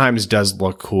 Anaheim's does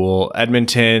look cool.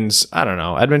 Edmonton's, I don't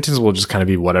know. Edmonton's will just kind of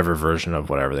be whatever version of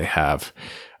whatever they have.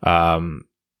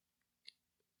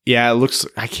 It looks,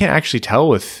 I can't actually tell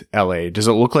with LA. Does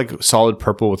it look like solid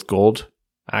purple with gold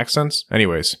accents?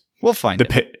 Anyways, we'll find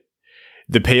it.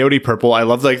 The peyote purple. I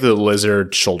love like the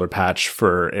lizard shoulder patch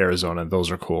for Arizona.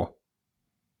 Those are cool.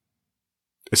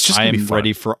 It's just I am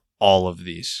ready for all of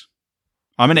these.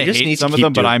 I'm going to hate some of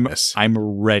them, but I'm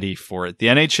ready for it. The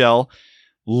NHL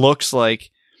looks like,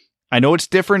 I know it's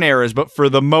different eras, but for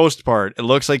the most part, it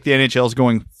looks like the NHL is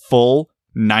going full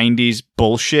 90s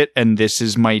bullshit, and this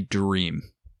is my dream.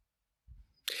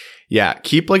 Yeah,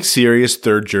 keep like serious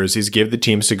third jerseys. Give the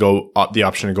teams the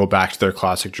option to go back to their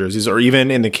classic jerseys, or even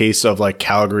in the case of like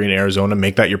Calgary and Arizona,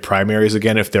 make that your primaries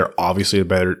again if they're obviously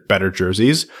better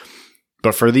jerseys.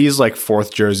 But for these like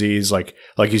fourth jerseys, like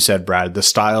you said, Brad, the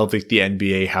style of like the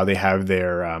NBA, how they have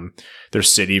their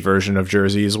city version of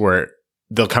jerseys where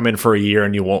they'll come in for a year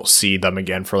and you won't see them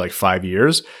again for like 5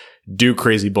 years. Do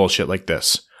crazy bullshit like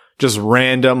this. Just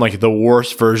random, like the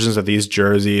worst versions of these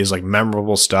jerseys, like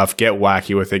memorable stuff. Get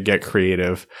wacky with it. Get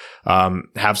creative.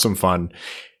 Have some fun.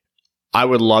 I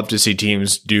would love to see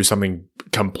teams do something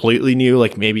completely new,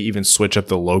 like maybe even switch up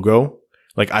the logo.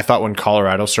 Like I thought when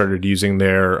Colorado started using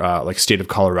their like State of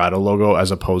Colorado logo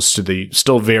as opposed to the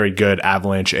still very good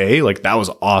Avalanche A, like that was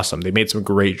awesome. They made some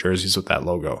great jerseys with that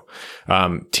logo.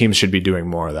 Teams should be doing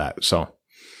more of that. So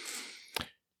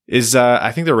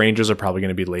I think the Rangers are probably going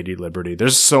to be Lady Liberty.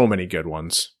 There's so many good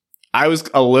ones. I was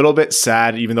a little bit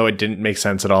sad, even though it didn't make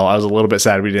sense at all. I was a little bit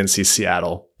sad we didn't see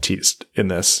Seattle teased in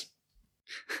this.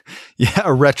 Yeah,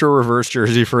 a retro reverse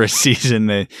jersey for a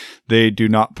season they do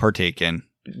not partake in.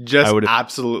 Just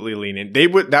absolutely lean in.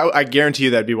 I guarantee you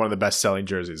that'd be one of the best selling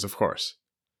jerseys, of course.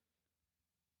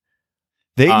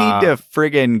 They need to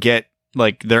friggin' get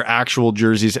like their actual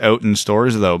jerseys out in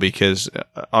stores though, because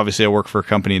obviously I work for a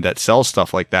company that sells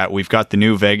stuff like that. We've got the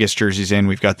new Vegas jerseys in,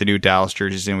 we've got the new Dallas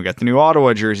jerseys in, we got the new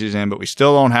Ottawa jerseys in, but we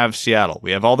still don't have Seattle.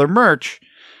 We have all their merch,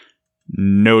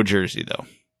 no jersey though.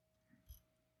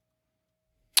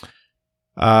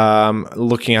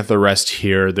 Looking at the rest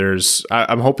here,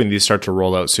 I'm hoping these start to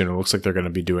roll out soon. It looks like they're going to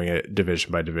be doing it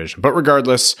division by division, but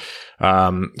regardless,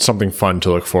 something fun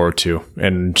to look forward to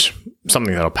and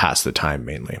something that'll pass the time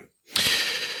mainly.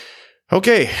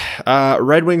 Okay.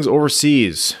 Red Wings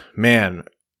overseas, man,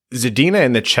 Zadina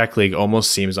in the Czech league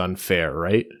almost seems unfair,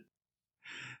 right?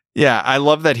 Yeah, I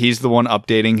love that he's the one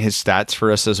updating his stats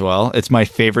for us as well. It's my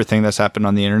favorite thing that's happened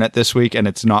on the internet this week, and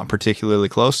it's not particularly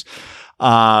close.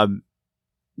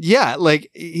 Yeah,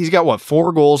 like he's got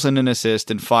 4 goals and an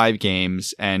assist in 5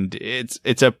 games, and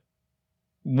it's a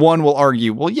one will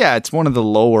argue, well, yeah, it's one of the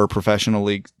lower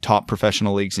top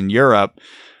professional leagues in Europe.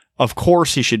 Of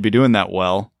course, he should be doing that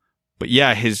well, but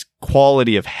yeah, his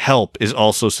quality of help is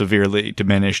also severely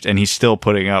diminished, and he's still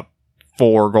putting up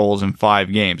 4 goals in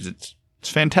 5 games. It's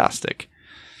fantastic,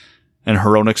 and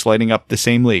Hronik's lighting up the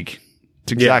same league.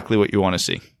 It's exactly what you want to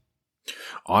see.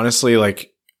 Honestly,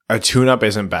 like a tune-up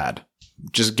isn't bad.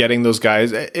 Just getting those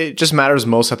guys, it just matters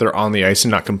most that they're on the ice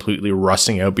and not completely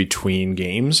rusting out between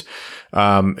games.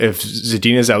 If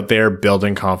Zadina's out there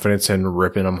building confidence and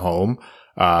ripping them home,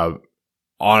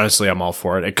 honestly, I'm all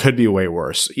for it. It could be way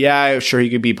worse. Yeah, sure, he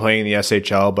could be playing the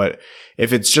SHL, but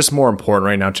if it's just more important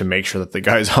right now to make sure that the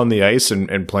guy's on the ice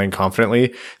and playing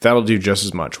confidently, that'll do just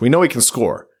as much. We know he can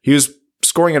score. He was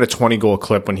scoring at a 20-goal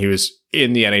clip when he was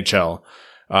in the NHL.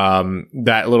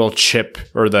 That little chip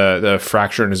or the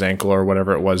fracture in his ankle or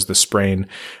whatever it was, the sprain,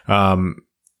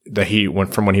 that he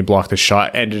went from when he blocked the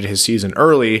shot, ended his season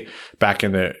early back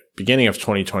in the beginning of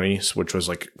 2020, which was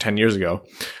like 10 years ago.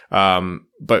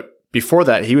 But before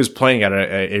that, he was playing at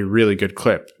a really good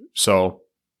clip. So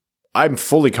I'm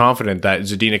fully confident that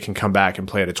Zadina can come back and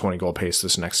play at a 20-goal pace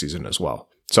this next season as well.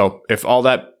 So if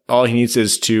all he needs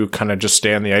is to kind of just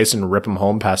stay on the ice and rip him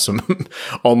home past some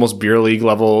almost beer league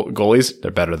level goalies,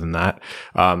 they're better than that.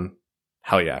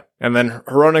 Hell yeah. And then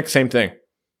Hronik, same thing.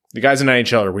 The guy's an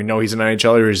NHLer. We know he's an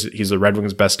NHLer. He's the Red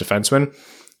Wings' best defenseman.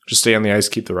 Just stay on the ice,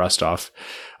 keep the rust off.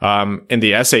 In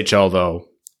the SHL, though,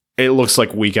 it looks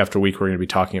like week after week we're going to be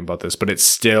talking about this, but it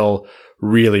still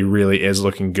really, really is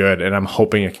looking good. And I'm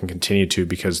hoping it can continue to,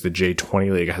 because the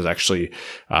J20 League has actually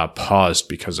paused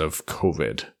because of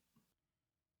COVID.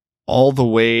 All the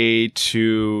way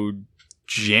to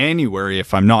January,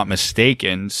 if I'm not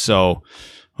mistaken. So,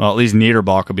 well, at least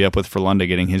Niederbach will be up with Frölunda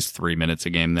getting his 3 minutes a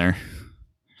game there.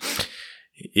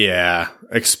 Yeah,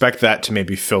 expect that to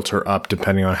maybe filter up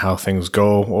depending on how things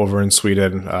go over in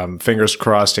Sweden. Fingers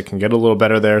crossed it can get a little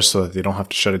better there so that they don't have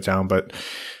to shut it down. But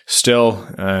still,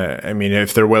 I mean,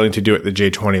 if they're willing to do it the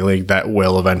J20 League, that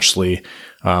will eventually,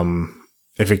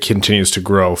 if it continues to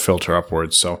grow, filter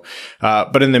upwards. So,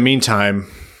 but in the meantime,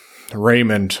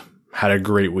 Raymond had a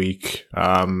great week,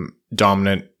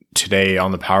 dominant today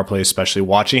on the power play, especially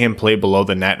watching him play below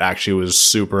the net actually was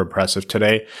super impressive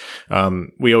today.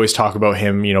 We always talk about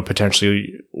him,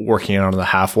 potentially working on the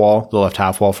left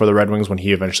half wall for the Red Wings when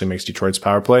he eventually makes Detroit's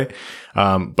power play.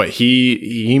 But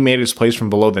he made his plays from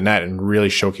below the net and really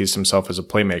showcased himself as a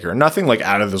playmaker. Nothing like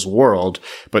out of this world,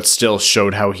 but still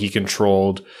showed how he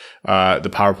controlled, the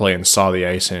power play and saw the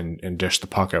ice and dished the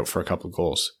puck out for a couple of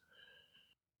goals.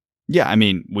 Yeah, I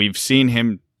mean, we've seen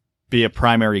him be a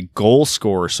primary goal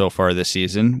scorer so far this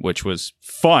season, which was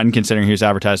fun considering he was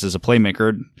advertised as a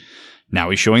playmaker. Now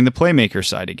he's showing the playmaker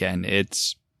side again.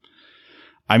 He's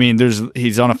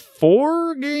on a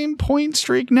 4-game point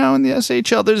streak now in the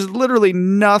SHL. There's literally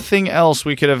nothing else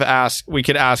we could ask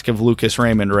of Lucas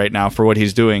Raymond right now for what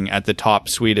he's doing at the top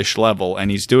Swedish level,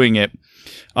 and he's doing it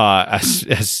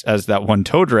as that one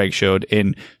toe drag showed,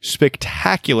 in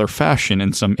spectacular fashion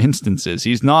in some instances.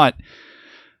 He's not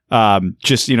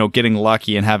just getting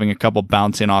lucky and having a couple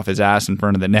bounce in off his ass in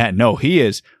front of the net. No, he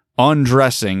is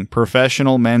undressing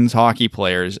professional men's hockey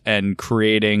players and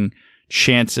creating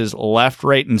chances left,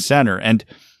 right, and center. And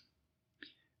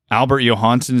Albert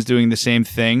Johansson's doing the same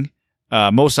thing.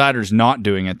 Mo Seider's not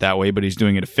doing it that way, but he's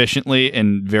doing it efficiently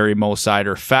in very Mo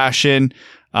Seider fashion.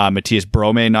 Matthias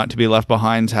Brome, not to be left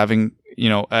behind, is having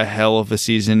a hell of a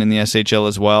season in the SHL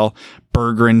as well.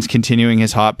 Berggren's continuing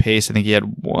his hot pace. I think he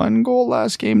had 1 goal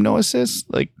last game, no assists.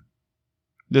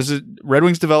 Red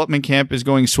Wings development camp is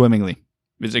going swimmingly.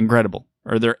 It's incredible.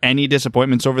 Are there any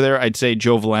disappointments over there? I'd say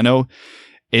Joe Veleno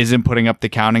isn't putting up the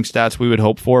counting stats we would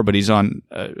hope for, but he's on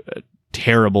a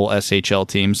terrible SHL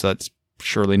team, so that's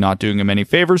surely not doing him any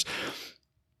favors.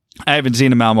 I haven't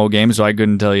seen a Malmo game, so I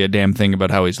couldn't tell you a damn thing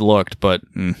about how he's looked, but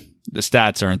the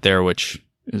stats aren't there, which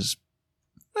is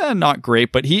not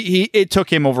great. But it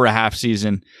took him over a half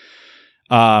season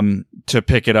to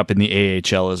pick it up in the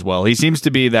AHL as well. He seems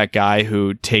to be that guy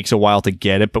who takes a while to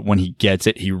get it, but when he gets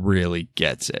it, he really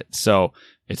gets it. So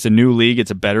it's a new league.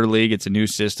 It's a better league. It's a new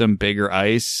system, bigger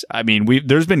ice. I mean,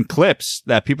 there's been clips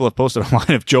that people have posted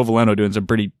online of Joe Veleno doing some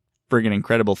pretty friggin'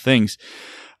 incredible things.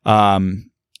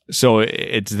 So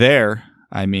it's there.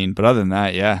 I mean, but other than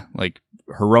that, yeah, like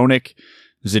Hronik,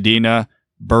 Zadina,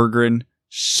 Berggren,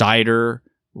 Seider,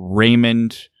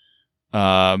 Raymond.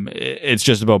 It's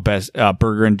just about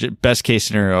Berggren, best case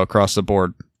scenario across the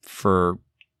board for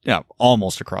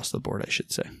almost across the board, I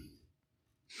should say.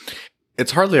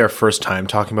 It's hardly our first time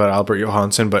talking about Albert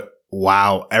Johansson, but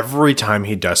wow, every time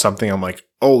he does something, I'm like,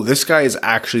 oh, this guy is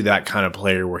actually that kind of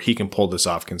player where he can pull this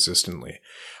off consistently.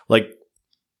 Like,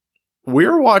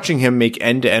 we're watching him make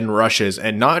end-to-end rushes,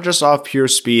 and not just off pure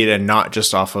speed and not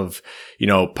just off of,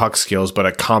 puck skills, but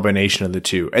a combination of the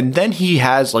two. And then he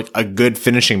has like a good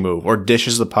finishing move or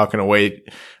dishes the puck in a way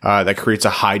that creates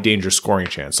a high danger scoring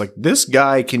chance. Like, this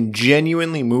guy can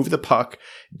genuinely move the puck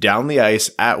down the ice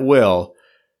at will.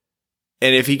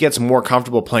 And if he gets more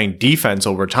comfortable playing defense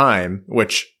over time,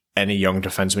 which any young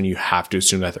defenseman, you have to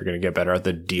assume that they're going to get better at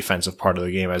the defensive part of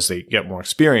the game as they get more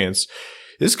experience.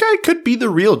 This guy could be the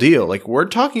real deal. Like, we're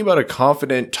talking about a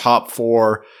confident top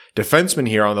 4 defenseman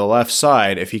here on the left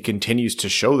side if he continues to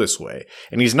show this way.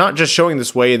 And he's not just showing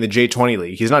this way in the J20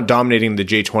 league. He's not dominating the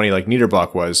J20 like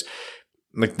Niederbach was.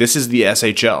 Like, this is the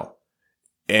SHL.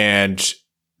 And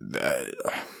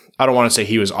I don't want to say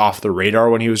he was off the radar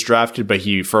when he was drafted, but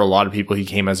for a lot of people, he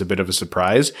came as a bit of a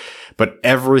surprise. But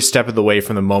every step of the way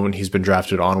from the moment he's been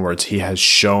drafted onwards, he has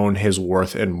shown his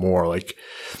worth and more. Like,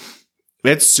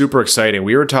 it's super exciting.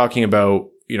 We were talking about,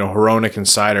 Hronek and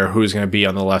Seider, who's going to be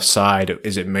on the left side.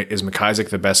 Is McIsaac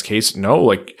the best case? No,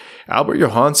 like, Albert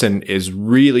Johansson is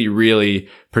really, really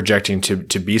projecting to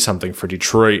be something for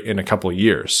Detroit in a couple of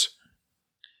years.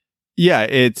 Yeah,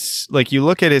 it's like you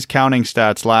look at his counting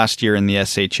stats last year in the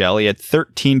SHL, he had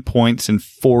 13 points in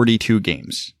 42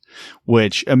 games,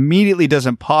 which immediately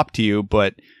doesn't pop to you,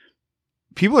 but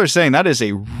people are saying that is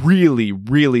a really,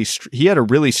 really, he had a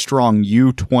really strong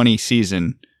U20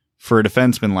 season for a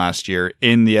defenseman last year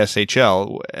in the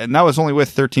SHL, and that was only with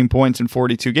 13 points in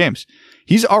 42 games.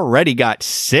 He's already got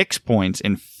 6 points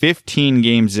in 15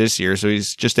 games this year, so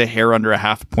he's just a hair under a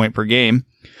half point per game.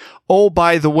 Oh,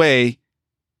 by the way,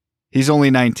 he's only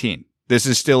 19. This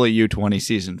is still a U20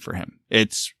 season for him.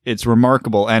 It's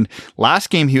remarkable. And last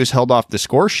game he was held off the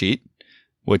score sheet,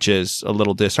 which is a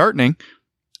little disheartening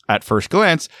at first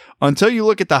glance, until you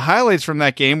look at the highlights from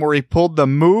that game where he pulled the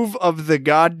move of the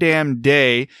goddamn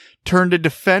day, turned a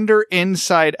defender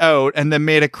inside out, and then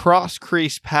made a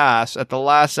cross-crease pass at the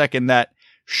last second that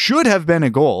should have been a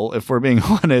goal, if we're being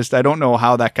honest. I don't know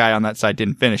how that guy on that side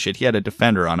didn't finish it. He had a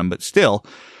defender on him, but still,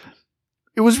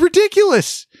 it was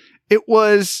ridiculous. It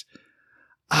was,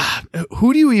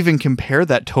 who do you even compare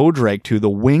that toe drag to? The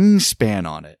wingspan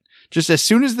on it. Just as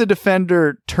soon as the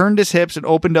defender turned his hips and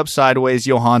opened up sideways,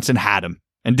 Johansson had him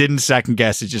and didn't second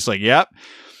guess. It's just like, yep.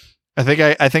 I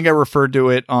think I referred to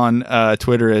it on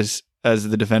Twitter as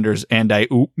the defender's and I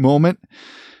oop moment.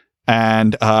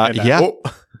 And yeah.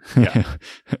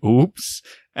 Oops.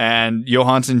 And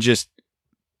Johansson just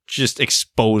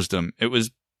exposed him. It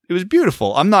was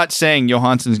beautiful. I'm not saying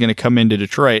Johansson's going to come into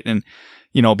Detroit and,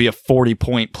 be a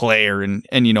 40-point player and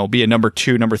be a number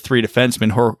 2, number 3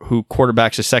 defenseman who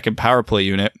quarterbacks a second power play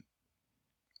unit.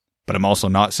 But I'm also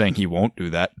not saying he won't do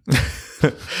that.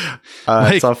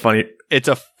 It's all funny. It's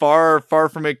a far, far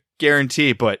from a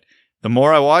guarantee, but the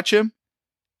more I watch him,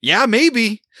 yeah,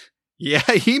 maybe.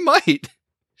 Yeah, he might.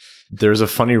 There's a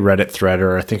funny Reddit thread,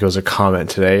 or I think it was a comment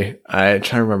today. I'm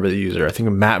trying to remember the user. I think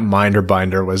Matt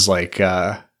Minderbinder was like,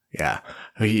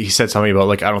 he said something about,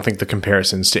 like, I don't think the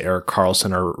comparisons to Erik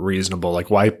Karlsson are reasonable. Like,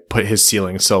 why put his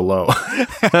ceiling so low?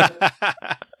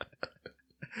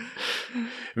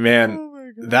 Man,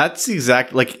 that's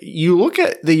exactly, like, you look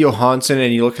at the Johansson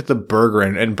and you look at the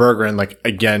Berggren, and Berggren, like,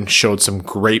 again, showed some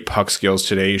great puck skills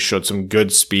today. He showed some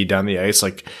good speed down the ice.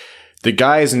 Like, the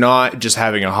guy is not just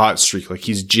having a hot streak. Like,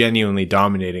 he's genuinely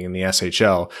dominating in the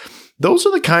SHL. Those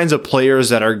are the kinds of players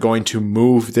that are going to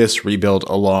move this rebuild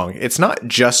along. It's not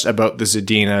just about the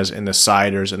Zadinas and the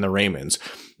Seiders and the Raymonds.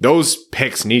 Those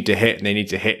picks need to hit, and they need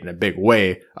to hit in a big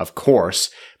way, of course,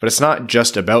 but it's not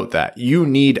just about that. You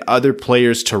need other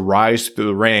players to rise through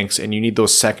the ranks, and you need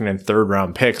those second and third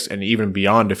round picks, and even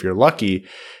beyond if you're lucky,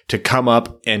 to come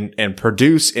up and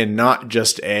produce in not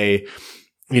just a,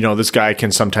 this guy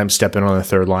can sometimes step in on the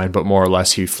third line, but more or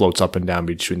less he floats up and down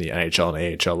between the NHL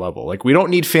and AHL level. Like, we don't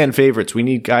need fan favorites. We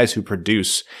need guys who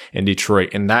produce in Detroit.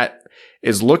 And that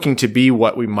is looking to be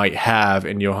what we might have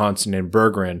in Johansson and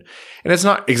Berggren. And it's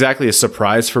not exactly a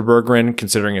surprise for Berggren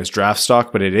considering his draft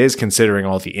stock, but it is considering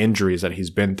all the injuries that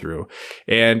he's been through.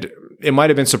 And it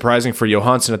might have been surprising for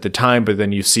Johansson at the time, but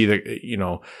then you see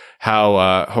that, how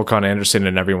Håkan Andersson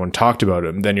and everyone talked about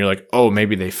him. Then you're like, oh,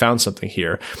 maybe they found something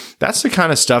here. That's the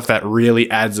kind of stuff that really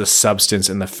adds the substance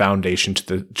and the foundation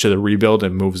to the rebuild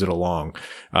and moves it along.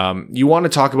 You want to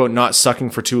talk about not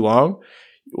sucking for too long?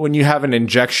 When you have an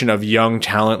injection of young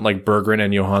talent like Berggren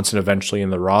and Johansson eventually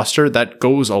in the roster, that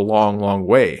goes a long, long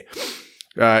way.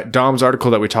 Dom's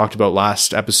article that we talked about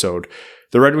last episode,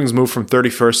 the Red Wings moved from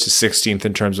 31st to 16th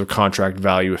in terms of contract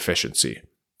value efficiency.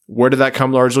 Where did that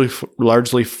come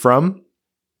largely from?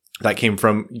 That came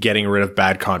from getting rid of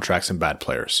bad contracts and bad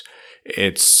players.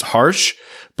 It's harsh,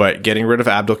 but getting rid of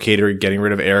Abdelkader, getting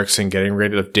rid of Eriksson, getting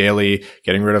rid of Daly,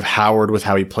 getting rid of Howard with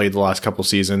how he played the last couple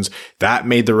seasons, that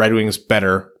made the Red Wings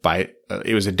better by,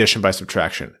 it was addition by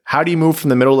subtraction. How do you move from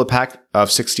the middle of the pack of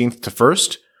 16th to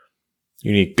 1st?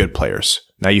 You need good players.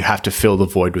 Now you have to fill the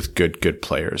void with good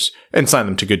players and sign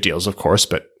them to good deals, of course,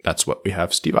 but that's what we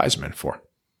have Steve Yzerman for.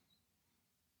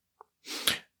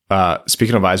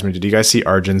 Speaking of Yzerman, did you guys see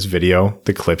Arjun's video,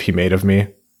 the clip he made of me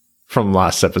from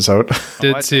last episode?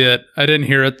 Did see it. I didn't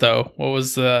hear it though. What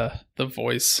was the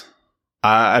voice?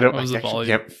 I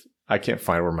can't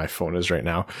find where my phone is right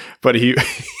now, but he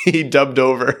dubbed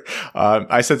over.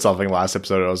 I said something last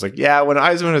episode. I was like, yeah, when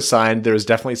Yzerman was signed, there was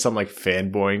definitely some like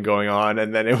fanboying going on.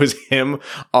 And then it was him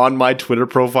on my Twitter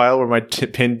profile where my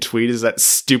pinned tweet is that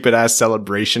stupid ass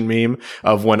celebration meme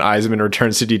of when Yzerman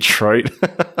returns to Detroit.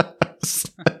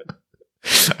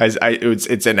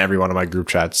 It's in every one of my group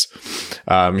chats.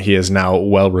 He is now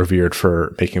well revered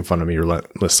for making fun of me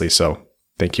relentlessly. So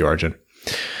thank you, Arjun.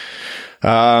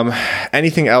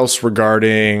 Anything else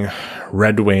regarding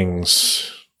Red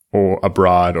Wings or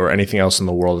abroad or anything else in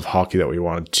the world of hockey that we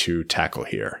wanted to tackle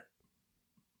here?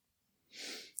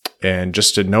 And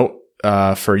just a note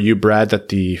for you, Brad, that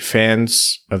the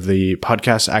fans of the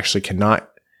podcast actually cannot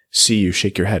see you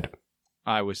shake your head.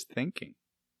 I was thinking.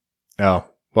 Oh,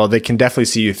 well, they can definitely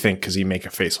see you think because you make a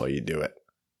face while you do it.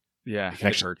 Yeah,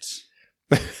 it hurts.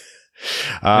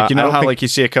 Like, you know how like you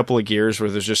see a couple of gears where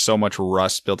there's just so much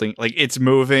rust building, like it's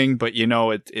moving, but you know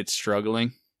it's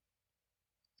struggling.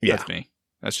 Yeah, that's me.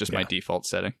 That's just my default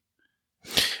setting.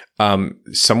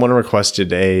 Someone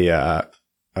requested a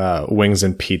Wings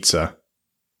and Pizza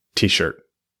T-shirt.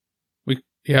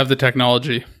 You have the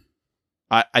technology.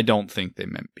 I don't think they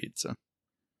meant pizza.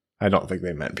 I don't think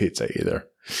they meant pizza either.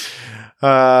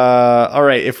 All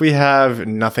right. If we have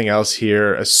nothing else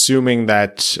here, assuming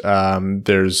that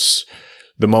there's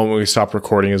the moment we stop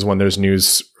recording is when there's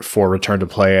news for return to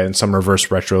play and some reverse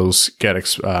retros get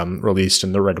released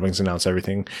and the Red Wings announce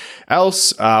everything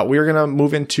else, we are going to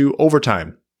move into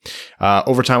overtime.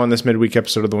 Overtime on this midweek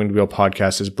episode of the Winged Wheel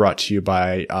podcast is brought to you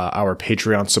by our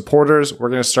Patreon supporters. We're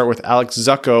going to start with Alex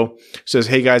Zucco, who says,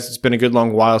 "Hey guys, it's been a good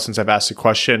long while since I've asked a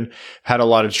question. Had a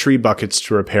lot of tree buckets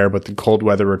to repair, but the cold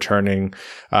weather returning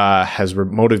has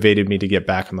motivated me to get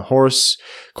back on the horse.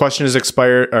 Question is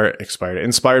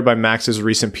inspired by Max's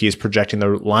recent piece projecting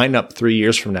the lineup 3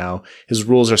 years from now. His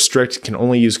rules are strict, can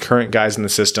only use current guys in the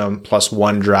system, plus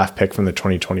one draft pick from the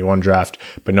 2021 draft,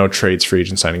 but no trades, free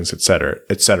agent signings, etc.,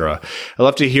 etc. I'd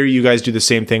love to hear you guys do the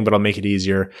same thing, but I'll make it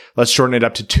easier. Let's shorten it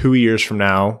up to 2 years from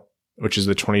now, which is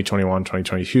the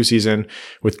 2021-2022 season,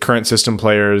 with current system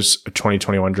players, a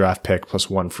 2021 draft pick, plus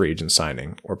one free agent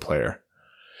signing or player."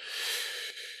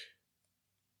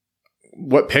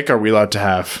 What pick are we allowed to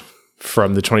have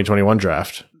from the 2021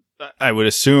 draft? I would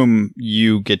assume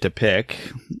you get to pick.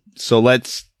 So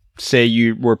let's say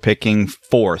you were picking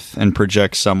 4th and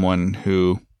project someone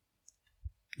who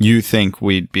you think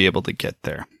we'd be able to get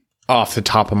there. Off the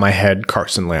top of my head,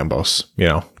 Carson Lambos,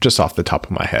 just off the top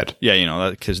of my head. Yeah,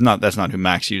 because that's not who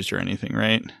Max used or anything,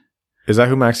 right? Is that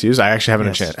who Max used? I actually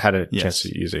haven't had a chance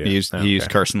to use it yet. He used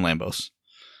Carson Lambos.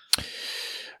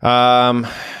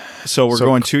 So we're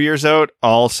going 2 years out.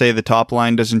 I'll say the top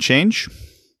line doesn't change.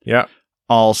 Yeah.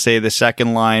 I'll say the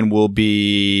second line will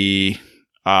be,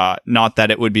 not that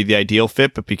it would be the ideal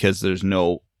fit, but because there's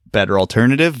no better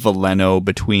alternative, Veleno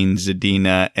between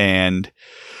Zadina and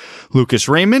Lucas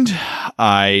Raymond.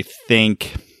 I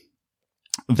think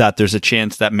that there's a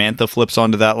chance that Mantha flips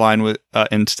onto that line with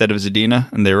instead of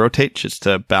Zadina, and they rotate just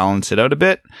to balance it out a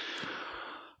bit.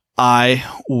 I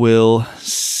will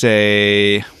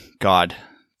say,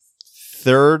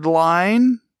 third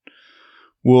line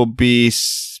will be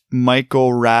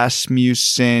Michael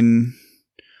Rasmussen,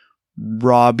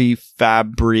 Robbie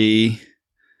Fabry,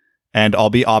 and I'll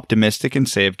be optimistic and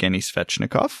say Evgeny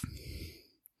Svechnikov.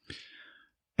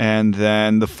 And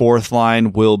then the fourth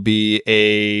line will be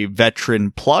a veteran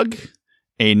plug,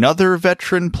 another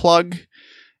veteran plug,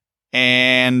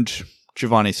 and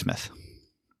Giovanni Smith.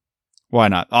 Why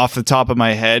not? Off the top of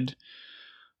my head,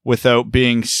 without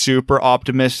being super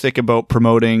optimistic about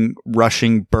promoting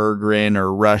rushing Berggren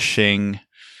or rushing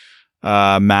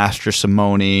Master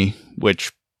Simone,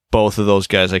 which both of those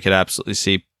guys I could absolutely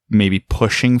see maybe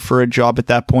pushing for a job at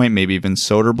that point, maybe even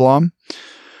Soderblom.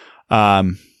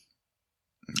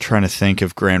 Trying to think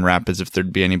of Grand Rapids if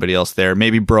there'd be anybody else there.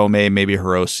 Maybe Brome, maybe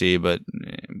Hiroshi, but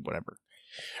whatever.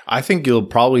 I think you'll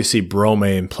probably see Brome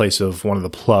in place of one of the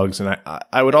plugs, and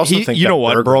I would also think you know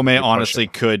what, Berggren Brome honestly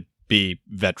could be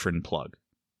veteran plug.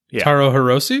 Yeah. Taro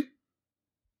Hirose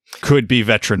could be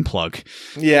veteran plug.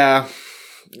 Yeah.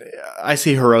 I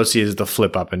see Hirose as the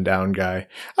flip up and down guy.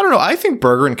 I don't know. I think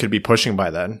Berggren could be pushing by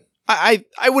then. I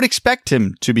would expect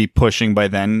him to be pushing by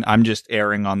then. I'm just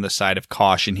erring on the side of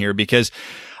caution here because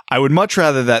I would much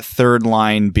rather that third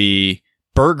line be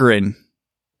Berggren,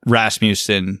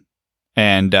 Rasmussen,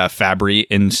 and Fabry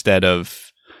instead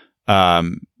of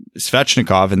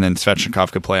Svechnikov, and then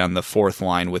Svechnikov could play on the fourth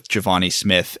line with Giovanni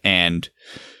Smith. And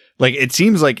like, it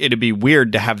seems like it'd be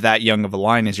weird to have that young of a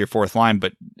line as your fourth line,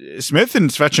 but Smith and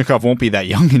Svechnikov won't be that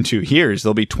young in 2 years.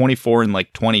 They'll be 24 and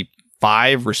like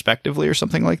 25 respectively or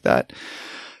something like that.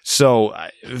 So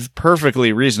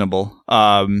perfectly reasonable.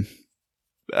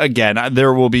 Again,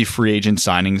 there will be free agent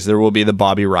signings. There will be the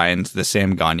Bobby Ryans, the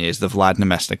Sam Gagnes, the Vlad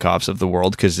Nemesnikovs of the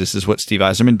world, because this is what Steve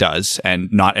Yzerman does, and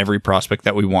not every prospect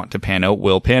that we want to pan out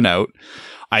will pan out.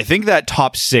 I think that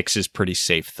top 6 is pretty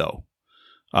safe, though,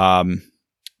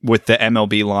 with the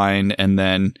MLB line and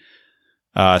then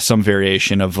some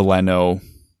variation of Veleno,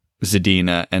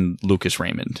 Zadina, and Lucas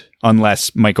Raymond,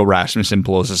 unless Michael Rasmussen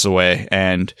blows us away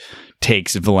and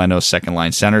takes Veleno's second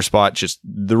line center spot. Just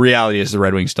the reality is the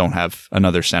Red Wings don't have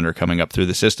another center coming up through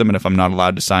the system. And if I'm not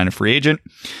allowed to sign a free agent,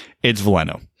 it's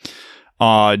Veleno.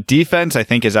 Defense, I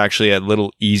think, is actually a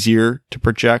little easier to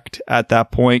project at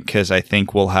that point because I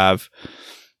think we'll have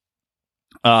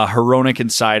Hronek and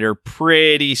Seider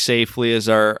pretty safely as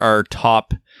our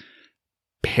top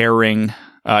pairing,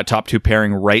 top 2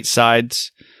 pairing right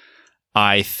sides.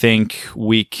 I think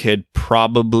we could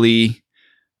probably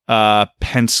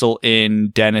pencil in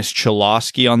Dennis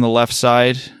Cholowski on the left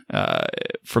side.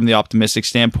 From the optimistic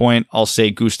standpoint, I'll say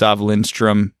Gustav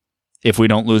Lindstrom, if we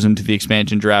don't lose him to the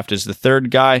expansion draft, as the third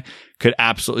guy. Could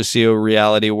absolutely see a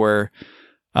reality where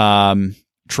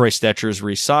Troy Stetcher's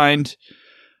re-signed.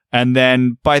 And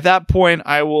then by that point,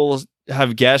 I will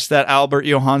have guessed that Albert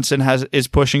Johansson is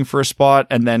pushing for a spot,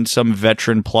 and then some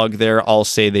veteran plug there. I'll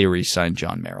say they re-signed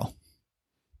John Merrill.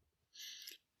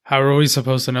 How are we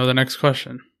supposed to know the next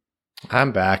question?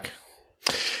 I'm back.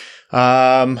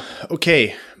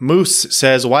 Okay. Moose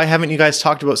says, why haven't you guys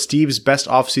talked about Steve's best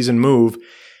offseason move,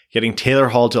 getting Taylor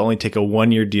Hall to only take a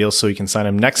 1-year deal so he can sign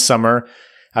him next summer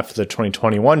after the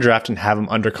 2021 draft and have him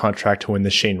under contract to win the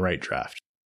Shane Wright draft?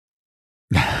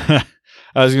 I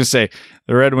was going to say,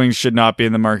 the Red Wings should not be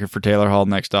in the market for Taylor Hall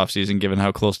next offseason, given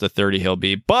how close to 30 he'll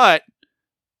be. But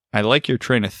I like your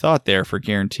train of thought there for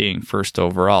guaranteeing first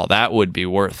overall. That would be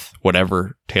worth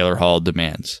whatever Taylor Hall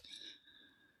demands.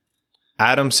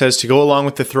 Adam says, to go along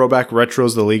with the throwback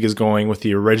retros, the league is going with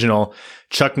the original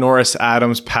Chuck Norris,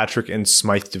 Adams, Patrick, and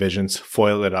Smythe divisions.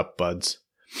 Foil it up, buds.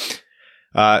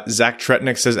 Zach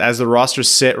Tretnick says, as the rosters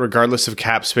sit, regardless of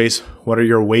cap space, what are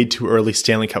your way too early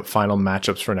Stanley Cup final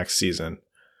matchups for next season?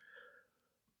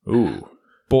 Ooh.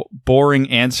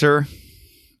 Boring answer.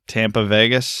 Tampa,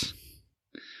 Vegas.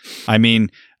 I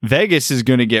mean, Vegas is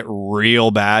going to get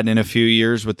real bad in a few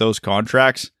years with those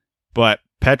contracts, but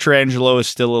Pietrangelo is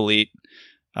still elite.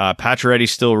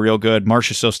 Pacioretty's still real good.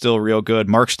 Marchessault's still real good.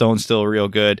 Mark Stone's still real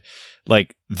good.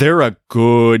 Like, they're a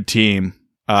good team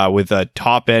with a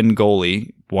top-end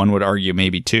goalie. One would argue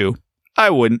maybe 2. I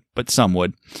wouldn't, but some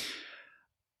would.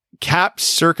 Cap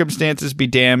circumstances be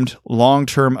damned.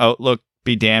 Long-term outlook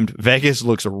be damned. Vegas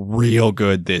looks real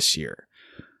good this year.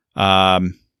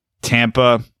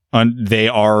 Tampa, they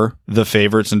are the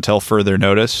favorites until further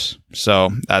notice. So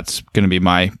that's going to be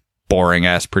my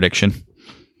boring-ass prediction.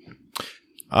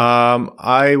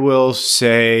 I will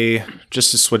say,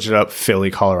 just to switch it up, Philly,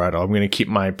 Colorado. I'm going to keep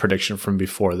my prediction from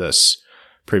before this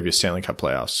previous Stanley Cup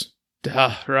playoffs.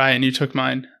 Ryan, you took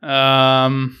mine. I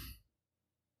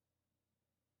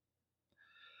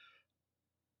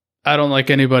don't like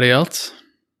anybody else.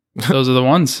 Those are the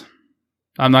ones.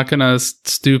 I'm not going to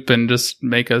stoop and just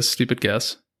make a stupid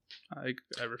guess. I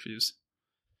refuse.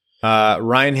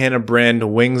 Ryan Hanna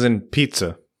brand Wings and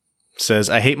Pizza says,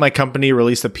 I hate my company,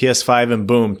 released the PS5 and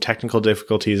boom, technical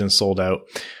difficulties and sold out.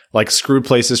 Like screw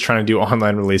places trying to do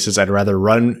online releases, I'd rather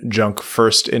run junk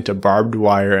first into barbed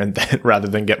wire and then rather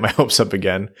than get my hopes up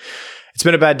again. It's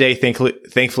been a bad day.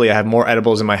 Thankfully, I have more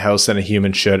edibles in my house than a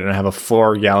human should, and I have a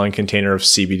 4-gallon container of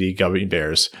CBD gummy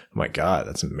bears. Oh my God,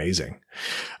 that's amazing.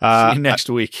 See you next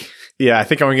week. Yeah, I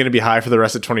think I'm going to be high for the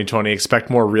rest of 2020. Expect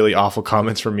more really awful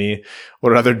comments from me.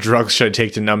 What other drugs should I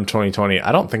take to numb 2020?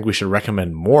 I don't think we should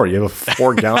recommend more. You have a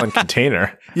 4-gallon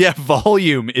container. Yeah,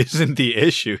 volume isn't the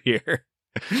issue here.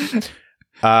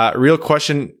 Real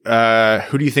question.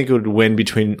 Who do you think would win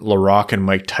between LaRock and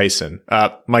Mike Tyson?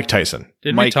 Mike Tyson.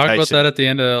 Didn't we talk about that at the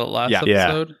end of last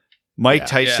episode? Yeah. Mike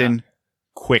Tyson,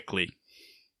 quickly.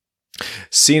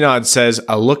 CNOD says,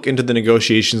 a look into the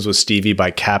negotiations with Stevie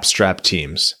by Capstrap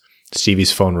Teams.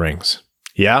 Stevie's phone rings.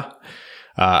 Yeah?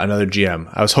 Another GM.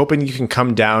 I was hoping you can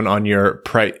come down on your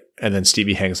price. And then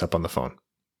Stevie hangs up on the phone.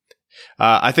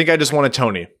 I think I just wanted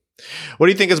Tony. What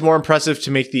do you think is more impressive,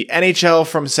 to make the NHL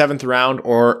from 7th round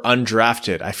or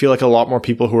undrafted? I feel like a lot more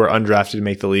people who are undrafted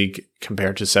make the league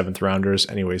compared to 7th rounders.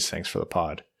 Anyways, thanks for the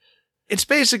pod. It's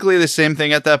basically the same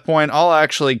thing at that point. I'll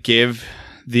actually give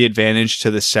the advantage to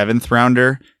the 7th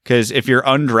rounder, because if you're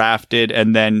undrafted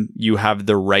and then you have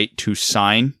the right to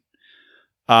sign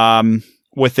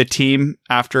with the team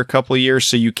after a couple of years,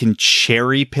 so you can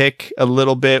cherry pick a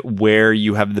little bit where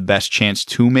you have the best chance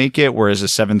to make it, whereas a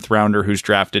 7th rounder who's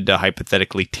drafted to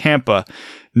hypothetically Tampa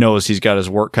knows he's got his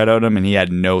work cut out of him, and he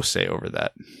had no say over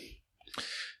that.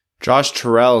 Josh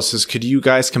Terrell says, could you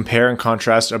guys compare and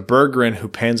contrast a Berggren who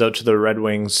pans out to Red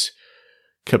Wings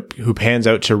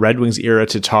era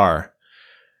Tatar?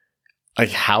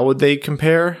 Like, how would they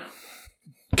compare?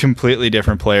 Completely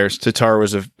different players. Tatar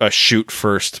was a shoot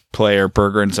first player.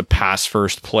 Berggren's a pass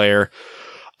first player.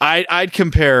 I'd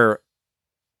compare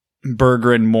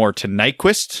Berggren more to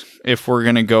Nyquist if we're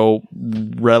going to go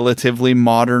relatively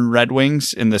modern Red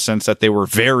Wings, in the sense that they were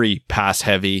very pass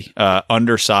heavy,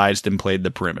 undersized, and played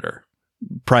the perimeter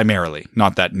primarily.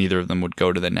 Not that neither of them would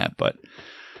go to the net, but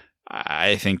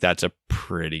I think that's a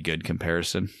pretty good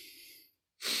comparison.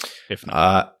 If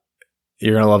not.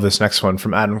 You're going to love this next one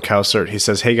from Adam Cowsert. He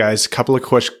says, hey guys, a couple of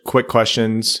quick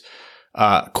questions.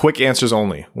 Quick answers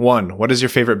only. 1, what is your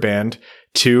favorite band?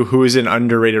 2, who is an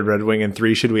underrated Red Wing? And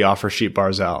 3, should we offer Sheep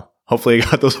Barzal? Hopefully I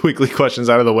got those weekly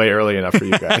questions out of the way early enough for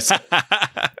you guys.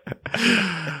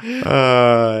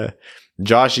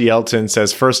 Josh Yelton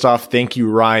says, first off, thank you,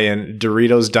 Ryan.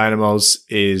 Doritos Dynamos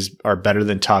are better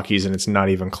than Takis, and it's not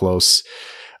even close.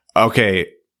 Okay.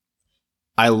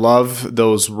 I love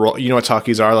those. You know what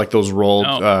Takis are? Like those rolled.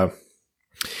 No.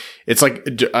 It's like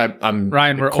I'm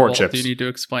Ryan. We're corn old. chips. You need to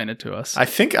explain it to us. I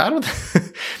don't.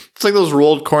 It's like those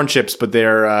rolled corn chips, but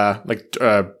they're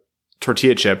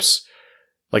tortilla chips.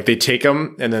 Like they take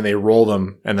them and then they roll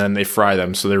them and then they fry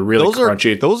them, so they're really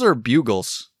crunchy. Those are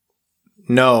Bugles.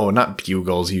 No, not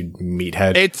Bugles. You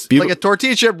meathead. It's like a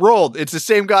tortilla chip rolled. It's the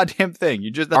same goddamn thing.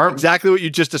 That's exactly what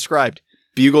you just described.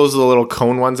 Bugles are the little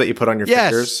cone ones that you put on your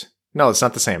fingers. No, it's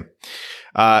not the same.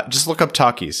 Just look up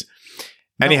Takis.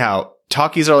 No. Anyhow,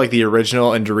 Takis are like the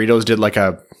original, and Doritos did like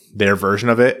their version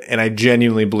of it. And I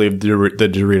genuinely believe the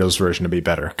Doritos version to be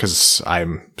better, because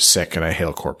I'm sick and I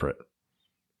hail corporate.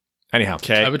 Anyhow,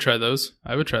 okay. I would try those.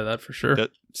 I would try that for sure. That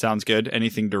sounds good.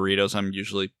 Anything Doritos, I'm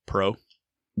usually pro.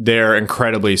 They're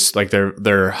incredibly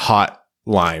they're hot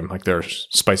lime, like they're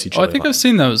spicy chili. I think I've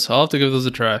seen those. I'll have to give those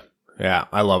a try. Yeah,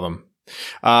 I love them.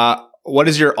 What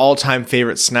is your all-time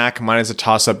favorite snack? Mine is a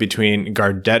toss-up between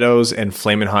Gardettos and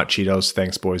Flamin' Hot Cheetos.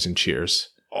 Thanks, boys, and cheers.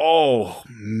 Oh,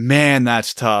 man,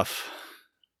 that's tough.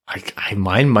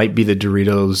 Mine might be the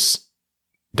Doritos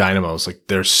Dynamos. Like,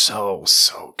 they're so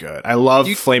good. I love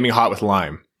Flaming Hot with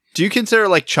lime. Do you consider,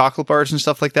 like, chocolate bars and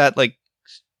stuff like that, like,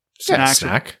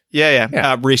 snack?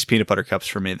 Yeah. Reese peanut butter cups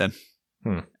for me, then.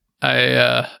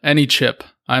 Any chip.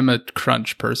 I'm a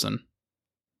crunch person.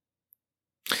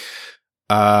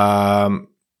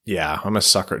 Yeah, I'm a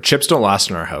sucker. Chips don't last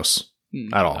in our house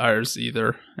at all. Ours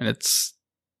either, and it's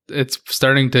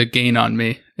starting to gain on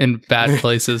me in bad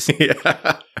places.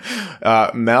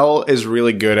 Yeah. Mel is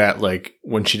really good at, like,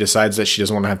 when she decides that she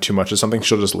doesn't want to have too much of something,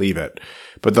 she'll just leave it.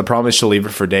 But the problem is she'll leave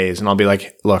it for days, and I'll be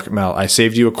like, look, Mel, I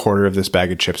saved you a quarter of this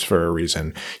bag of chips for a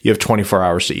reason. You have 24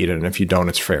 hours to eat it, and if you don't,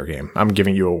 it's fair game. I'm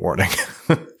giving you a warning.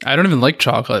 I don't even like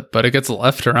chocolate, but it gets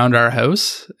left around our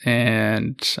house,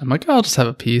 and I'm like, I'll just have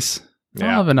a piece. I'll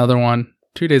have another one.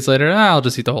 2 days later, I'll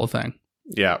just eat the whole thing.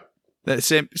 Yeah.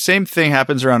 The same thing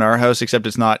happens around our house, except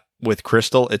it's not with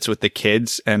Crystal, it's with the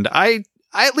kids, and I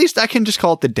at least I can just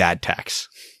call it the dad tax.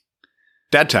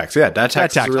 Dad tax, yeah. Dad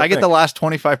tax. I get the last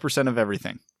 25% of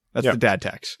everything. That's the dad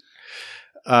tax.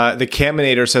 The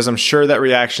Caminator says, I'm sure that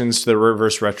reactions to the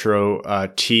reverse retro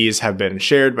tees have been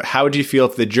shared, but how would you feel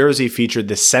if the jersey featured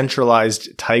the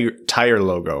centralized tire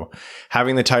logo,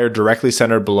 having the tire directly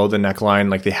centered below the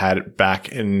neckline like they had back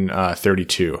in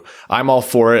 32? I'm all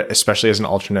for it, especially as an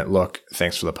alternate look.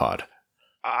 Thanks for the pod.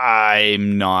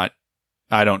 I'm not.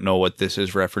 I don't know what this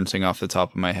is referencing off the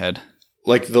top of my head.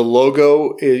 Like the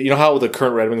logo, you know how the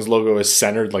current Red Wings logo is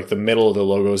centered, like the middle of the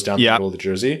logo is down the middle of the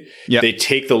jersey? Yeah. They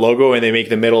take the logo and they make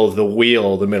the middle of the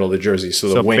wheel the middle of the jersey. So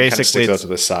the wing kind of sticks out to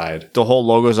the side. The whole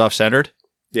logo's off-centered?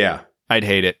 Yeah. I'd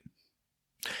hate it.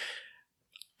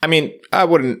 I mean, I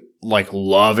wouldn't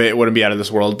love it. It wouldn't be out of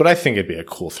this world, but I think it'd be a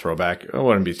cool throwback. I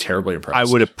wouldn't be terribly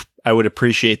impressed. I would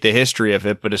appreciate the history of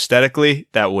it, but aesthetically,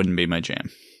 that wouldn't be my jam.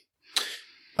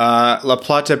 La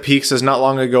Plata Peak says, not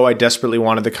long ago, I desperately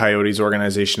wanted the Coyotes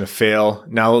organization to fail.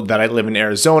 Now that I live in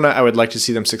Arizona, I would like to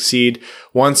see them succeed.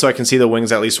 1, so I can see the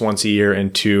Wings at least once a year.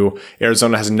 And 2,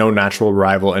 Arizona has no natural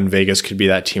rival, and Vegas could be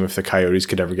that team if the Coyotes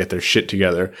could ever get their shit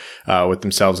together with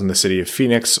themselves in the city of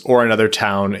Phoenix or another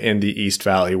town in the East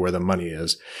Valley where the money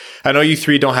is. I know you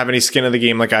three don't have any skin in the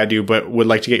game like I do, but would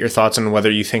like to get your thoughts on whether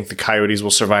you think the Coyotes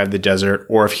will survive the desert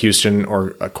or if Houston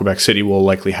or Quebec City will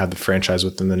likely have the franchise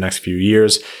within the next few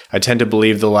years. I tend to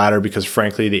believe the latter because,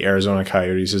 frankly, the Arizona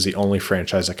Coyotes is the only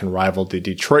franchise that can rival the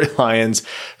Detroit Lions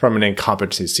from an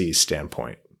incompetency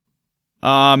standpoint.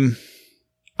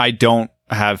 I don't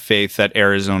have faith that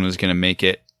Arizona is going to make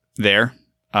it there.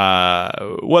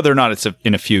 Whether or not it's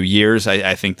in a few years,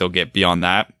 I think they'll get beyond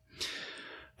that.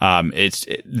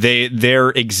 Their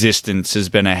existence has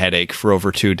been a headache for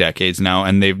over 2 decades now,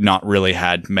 and they've not really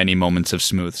had many moments of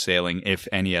smooth sailing, if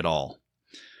any at all.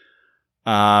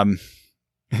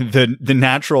 The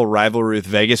natural rivalry with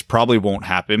Vegas probably won't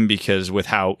happen because with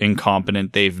how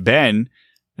incompetent they've been,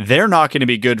 they're not going to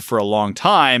be good for a long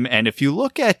time. And if you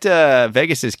look at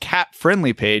Vegas's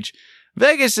cap-friendly page,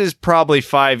 Vegas is probably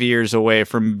 5 years away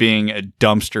from being a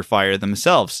dumpster fire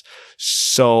themselves.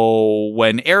 So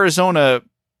when Arizona...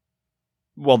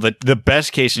 Well, the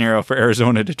best case scenario for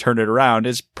Arizona to turn it around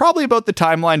is probably about the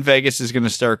timeline Vegas is going to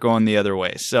start going the other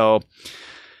way. So,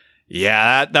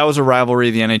 yeah, that was a rivalry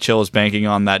the NHL is banking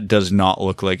on that does not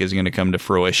look like is going to come to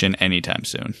fruition anytime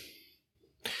soon.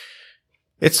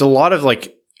 It's a lot of, I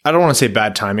don't want to say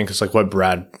bad timing because, what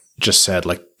Brad just said,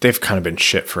 they've kind of been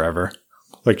shit forever.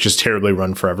 Just terribly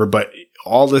run forever. But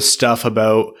all this stuff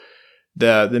about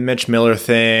the Mitch Miller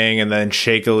thing and then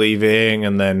Shaka leaving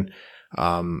and then...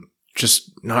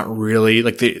 just not really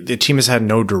the team has had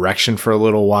no direction for a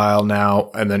little while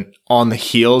now. And then on the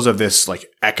heels of this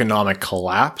economic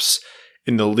collapse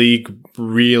in the league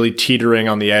really teetering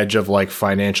on the edge of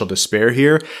financial despair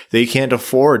here, they can't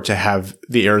afford to have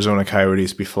the Arizona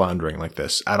Coyotes be floundering like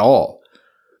this at all.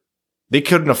 They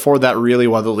couldn't afford that really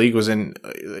while the league was in.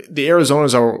 The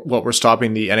Arizonas are what were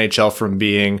stopping the NHL from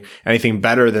being anything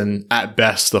better than at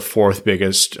best the 4th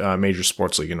biggest major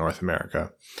sports league in North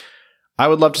America. I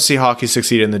would love to see hockey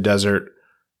succeed in the desert.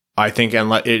 I think,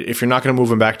 and if you're not going to move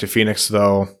them back to Phoenix,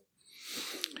 though,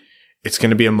 it's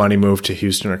going to be a money move to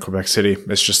Houston or Quebec City.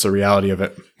 It's just the reality of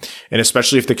it. And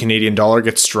especially if the Canadian dollar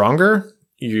gets stronger,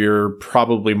 you're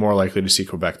probably more likely to see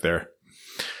Quebec there.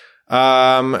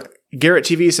 Garrett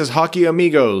TV says, Hockey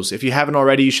Amigos. If you haven't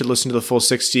already, you should listen to the full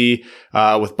 60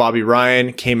 with Bobby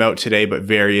Ryan. Came out today, but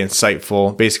very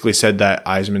insightful. Basically said that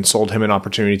Yzerman sold him an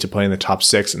opportunity to play in the top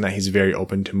 6 and that he's very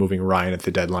open to moving Ryan at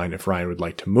the deadline if Ryan would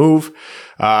like to move.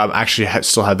 Actually,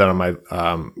 still had that on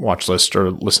my watch list or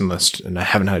listen list, and I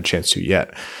haven't had a chance to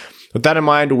yet. With that in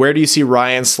mind, where do you see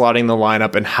Ryan slotting the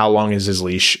lineup and how long is his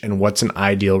leash? And what's an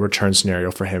ideal return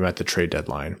scenario for him at the trade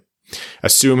deadline?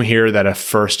 Assume here that a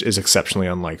first is exceptionally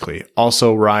unlikely.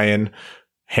 Also, Ryan,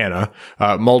 Hannah,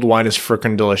 mulled wine is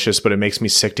frickin' delicious, but it makes me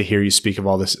sick to hear you speak of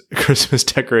all this Christmas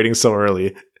decorating so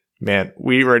early. Man,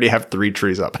 we already have 3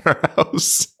 trees up in our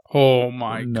house. Oh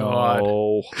my God.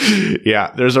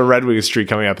 Yeah, there's a Red Wings tree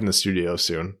coming up in the studio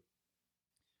soon.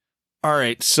 All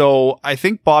right, so I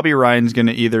think Bobby Ryan's going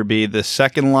to either be the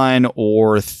second line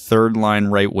or third line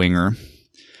right winger.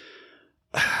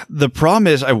 The problem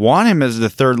is I want him as the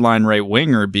third line right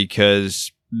winger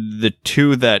because the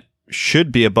 2 that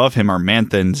should be above him are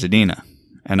Mantha and Zadina.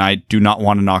 And I do not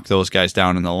want to knock those guys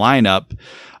down in the lineup.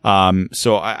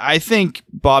 So I think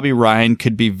Bobby Ryan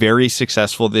could be very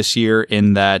successful this year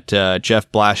in that Jeff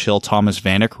Blashill, Thomas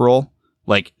Vanek role.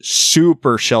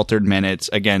 Super sheltered minutes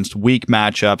against weak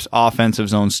matchups, offensive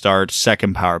zone starts,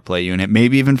 second power play unit,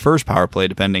 maybe even first power play,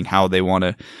 depending how they want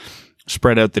to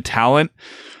spread out the talent.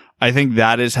 I think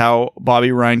that is how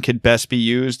Bobby Ryan could best be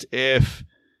used. If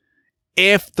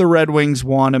the Red Wings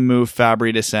want to move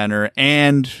Fabry to center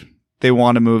and they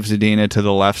want to move Zadina to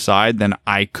the left side, then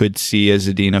I could see a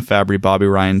Zadina, Fabry, Bobby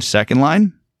Ryan second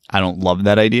line. I don't love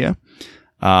that idea.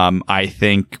 I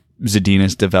think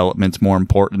Zadina's development's more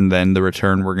important than the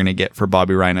return we're going to get for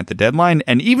Bobby Ryan at the deadline.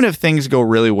 And even if things go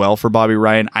really well for Bobby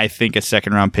Ryan, I think a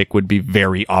second round pick would be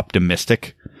very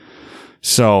optimistic.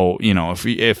 So,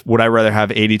 if would I rather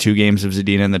have 82 games of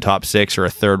Zadina in the top 6 or a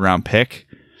third round pick?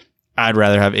 I'd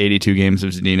rather have 82 games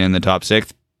of Zadina in the top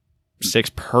 6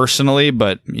 personally,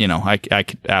 but I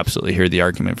could absolutely hear the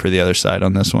argument for the other side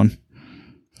on this one.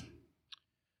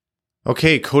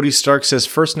 Okay, Cody Stark says,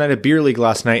 first night of beer league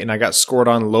last night, and I got scored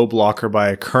on low blocker by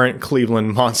a current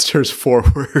Cleveland Monsters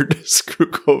forward. Screw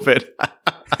COVID.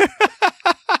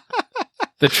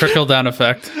 The trickle-down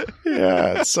effect.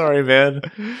 Yeah, sorry, man.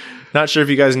 Not sure if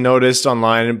you guys noticed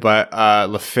online, but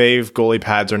Lefebvre goalie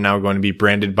pads are now going to be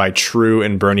branded by True,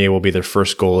 and Bernier will be their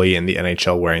first goalie in the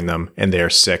NHL wearing them, and they are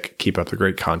sick. Keep up the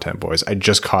great content, boys. I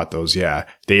just caught those. Yeah,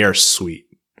 they are sweet.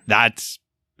 That's...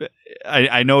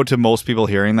 I know to most people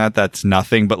hearing that's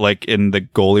nothing, but like in the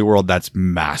goalie world, that's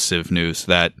massive news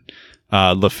that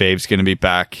Lefebvre's going to be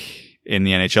back in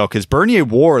the NHL, because Bernier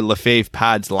wore Lefebvre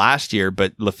pads last year,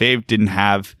 but Lefebvre didn't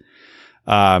have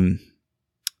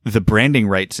the branding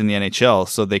rights in the NHL,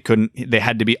 so they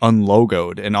had to be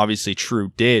unlogoed, and obviously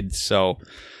True did. So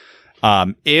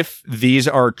if these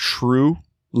are True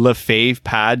Lefebvre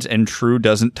pads and True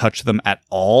doesn't touch them at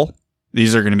all,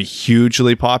 these are going to be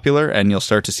hugely popular, and you'll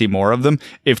start to see more of them.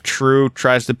 If True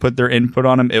tries to put their input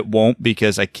on them, it won't,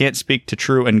 because I can't speak to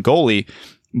True and goalie,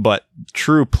 but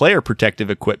True player protective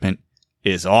equipment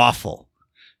is awful.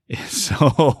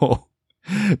 So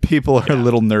people are a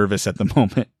little nervous at the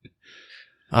moment.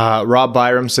 Rob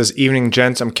Byram says, evening,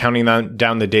 gents. I'm counting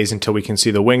down the days until we can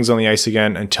see the Wings on the ice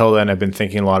again. Until then, I've been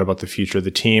thinking a lot about the future of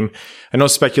the team. I know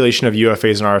speculation of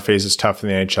UFAs and RFAs is tough in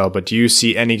the NHL, but do you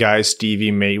see any guys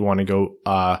Stevie may want to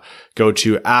go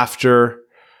to after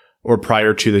or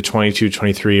prior to the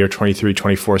 22-23 or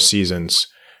 23-24 seasons?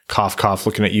 Cough, cough,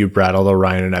 looking at you, Brad, although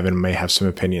Ryan and Evan may have some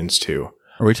opinions too.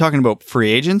 Are we talking about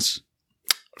free agents?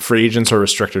 Free agents or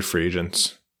restricted free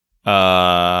agents?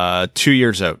 2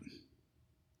 years out.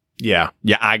 Yeah.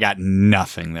 Yeah, I got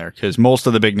nothing there, because most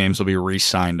of the big names will be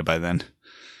re-signed by then.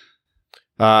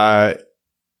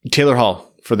 Taylor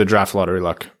Hall for the draft lottery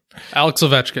luck. Alex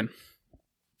Ovechkin.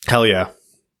 Hell yeah.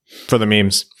 For the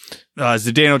memes.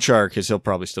 Zdeno Chara, because he'll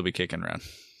probably still be kicking around.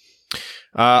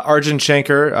 Arjun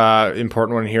Shankar,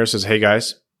 important one here, says, hey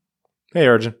guys. Hey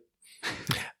Arjun.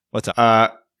 What's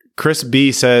up? Chris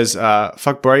B says,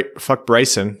 fuck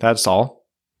Bryson. That's all.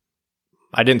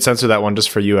 I didn't censor that one just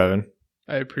for you, Evan.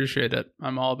 I appreciate it.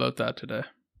 I'm all about that today.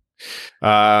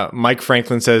 Mike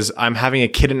Franklin says, I'm having a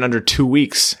kid in under 2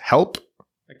 weeks. Help?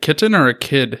 A kitten or a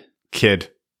kid? Kid.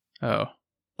 Oh.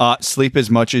 Sleep as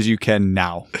much as you can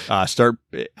now.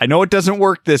 I know it doesn't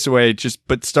work this way,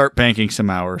 but start banking some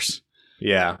hours.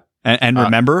 Yeah. And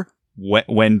remember,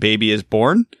 when baby is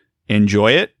born,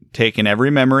 enjoy it. Take in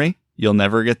every memory. You'll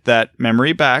never get that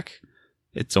memory back.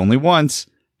 It's only once.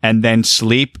 And then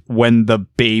sleep when the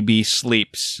baby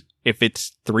sleeps. If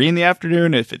it's 3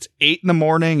 p.m, if it's 8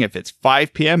 a.m, if it's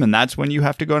 5 p.m, and that's when you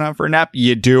have to go down for a nap,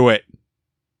 you do it.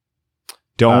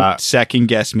 Don't second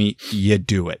guess me. You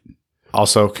do it.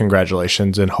 Also,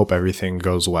 congratulations and hope everything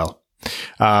goes well.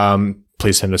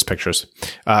 Please send us pictures.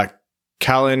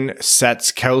 Kalin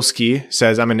Setskowski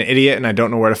says, I'm an idiot and I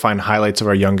don't know where to find highlights of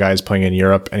our young guys playing in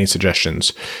Europe. Any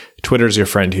suggestions? Twitter's your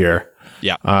friend here.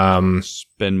 Yeah. It's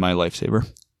been my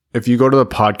lifesaver. If you go to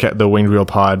the Winged Wheel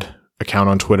Pod account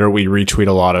on Twitter, we retweet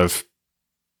a lot of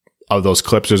those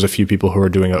clips. There's a few people who are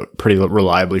doing it pretty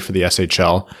reliably for the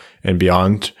SHL and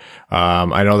beyond.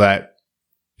 I know that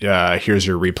Here's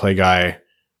Your Replay guy,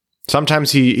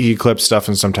 sometimes he clips stuff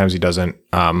and sometimes he doesn't,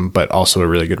 but also a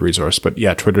really good resource. But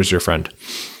yeah, Twitter's your friend.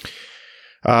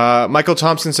 Michael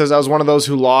Thompson says, I was one of those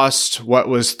who lost what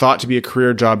was thought to be a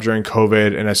career job during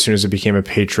COVID, and as soon as it became a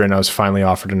patron, I was finally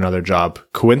offered another job.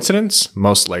 Coincidence?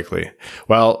 Most likely.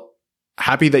 Well,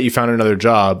 happy that you found another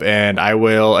job, and I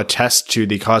will attest to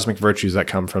the cosmic virtues that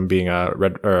come from being a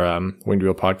Winged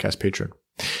Wheel Podcast patron.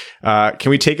 Can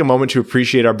we take a moment to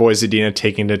appreciate our boy Zadina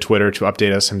taking to Twitter to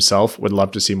update us himself? Would love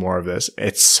to see more of this.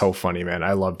 It's so funny, man.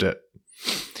 I loved it.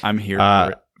 I'm here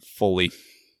for it fully.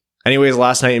 Anyways,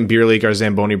 last night in Beer League, our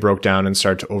Zamboni broke down and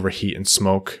started to overheat, and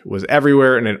smoke was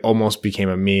everywhere, and it almost became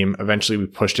a meme. Eventually, we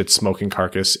pushed its smoking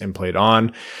carcass and played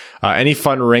on. Any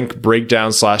fun rink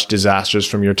breakdown/disasters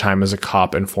from your time as a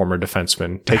cop and former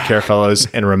defenseman? Take care, fellas,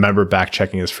 and remember, back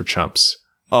checking is for chumps.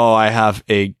 Oh, I have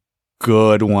a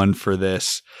good one for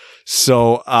this.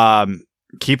 So,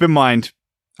 keep in mind,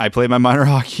 I played my minor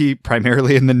hockey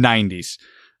primarily in the 90s.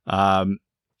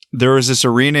 There was this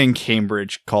arena in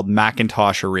Cambridge called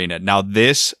Macintosh Arena. Now,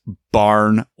 this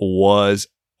barn was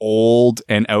old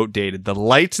and outdated. The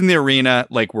lights in the arena,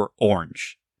 were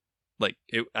orange.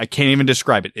 I can't even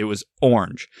describe it. It was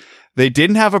orange. They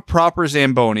didn't have a proper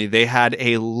Zamboni. They had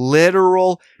a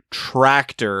literal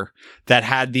tractor that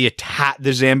had the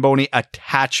Zamboni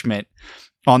attachment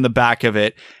on the back of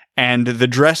it. And the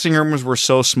dressing rooms were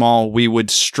so small, we would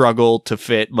struggle to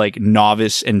fit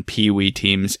novice and peewee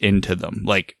teams into them.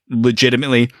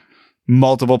 Legitimately,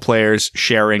 multiple players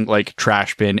sharing like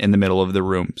trash bin in the middle of the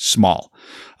room. Small.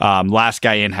 Last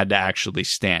guy in had to actually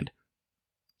stand.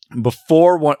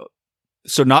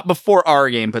 So not before our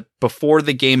game, but before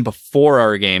the game before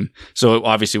our game. So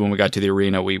obviously when we got to the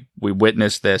arena, we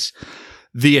witnessed this.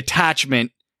 The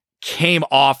attachment came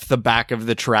off the back of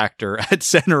the tractor at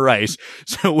center ice.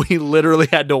 So we literally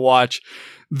had to watch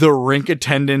the rink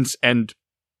attendants and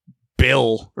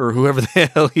Bill, or whoever the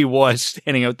hell he was,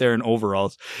 standing out there in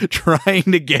overalls, trying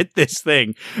to get this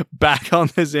thing back on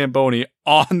the Zamboni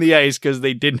on the ice because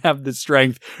they didn't have the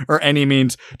strength or any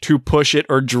means to push it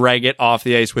or drag it off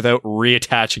the ice without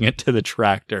reattaching it to the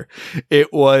tractor.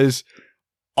 It was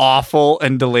awful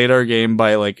and delayed our game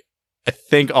by like, I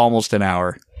think almost an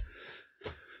hour.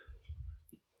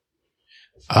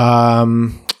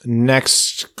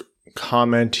 Next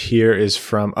comment here is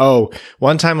from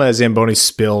one time a Zamboni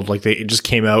spilled, like it just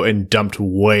came out and dumped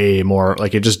way more,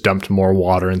 like it just dumped more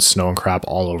water and snow and crap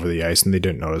all over the ice, and they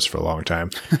didn't notice for a long time.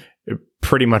 It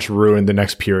pretty much ruined the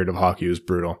next period of hockey. It was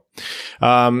brutal.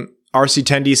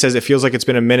 RC10D says, it feels like it's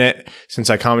been a minute since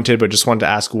I commented, but just wanted to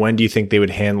ask, when do you think they would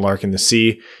hand Larkin the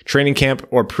C? Training camp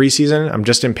or preseason? I'm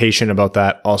just impatient about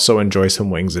that. Also enjoy some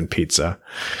wings and pizza.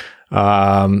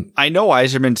 I know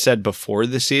Yzerman said before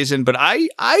the season, but I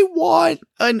want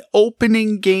an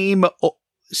opening game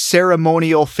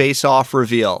ceremonial face-off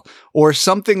reveal or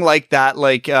something like that.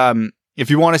 Like, if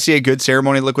you want to see a good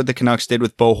ceremony, look what the Canucks did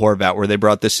with Bo Horvat, where they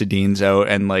brought the Zadines out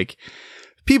and like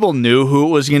people knew who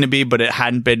it was going to be, but it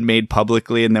hadn't been made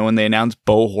publicly. And then when they announced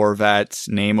Bo Horvat's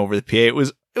name over the PA, it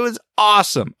was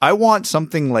awesome. I want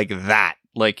something like that.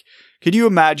 Like, could you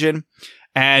imagine?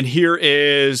 And here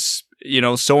is,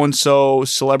 so-and-so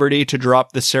celebrity to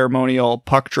drop the ceremonial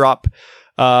puck drop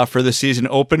for the season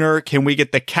opener. Can we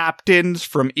get the captains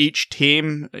from each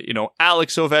team,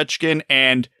 Alex Ovechkin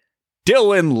and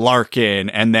Dylan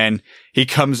Larkin? And then he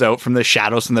comes out from the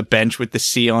shadows on the bench with the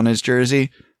C on his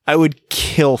jersey. I would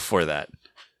kill for that.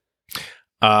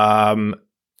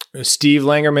 Steve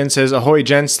Langerman says, ahoy,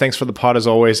 gents. Thanks for the pod as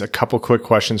always. A couple quick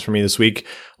questions for me this week.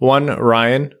 1,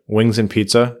 Ryan, wings and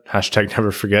pizza. #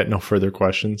 never forget. No further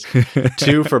questions.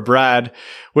 2, for Brad,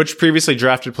 which previously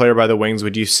drafted player by the Wings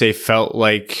would you say felt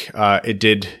like it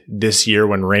did this year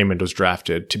when Raymond was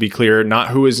drafted? To be clear, not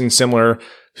who's similar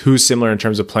in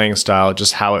terms of playing style,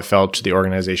 just how it felt to the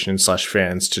organization /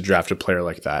 fans to draft a player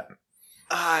like that.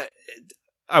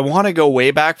 I want to go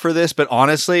way back for this, but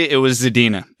honestly, it was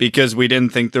Zadina because we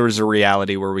didn't think there was a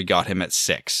reality where we got him at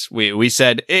 6. We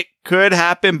said it could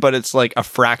happen, but it's like a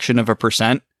fraction of a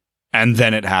 %, and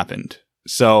then it happened.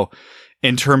 So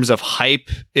in terms of hype,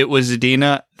 it was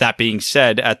Zadina. That being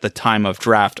said, at the time of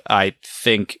draft, I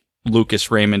think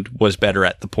Lucas Raymond was better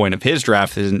at the point of his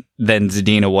draft than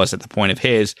Zadina was at the point of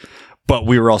his, but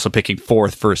we were also picking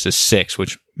 4th versus 6th,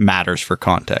 which matters for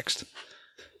context.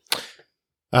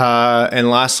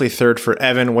 And lastly, 3rd for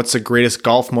Evan, what's the greatest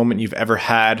golf moment you've ever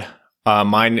had?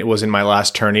 Mine was in my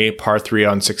last tourney, par 3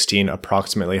 on 16,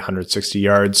 approximately 160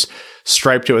 yards.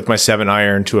 Striped it with my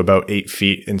 7-iron to about 8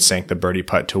 feet and sank the birdie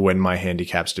putt to win my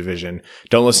handicaps division.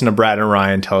 Don't listen to Brad and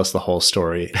Ryan. Tell us the whole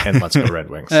story, and let's go Red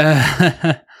Wings.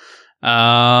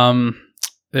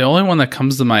 The only one that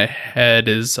comes to my head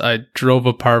is I drove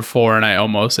a par 4 and I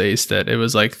almost aced it. It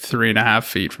was like 3.5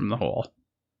 feet from the hole.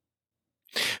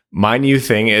 My new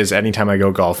thing is anytime I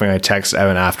go golfing, I text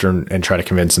Evan after and try to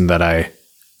convince him that I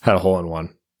had a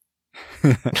hole-in-one.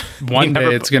 One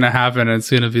day it's going to happen, and it's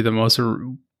going to be the most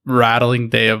rattling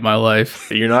day of my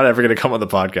life. You're not ever going to come on the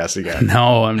podcast again.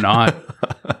 No, I'm not.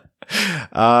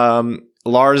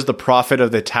 Lars, the prophet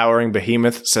of the towering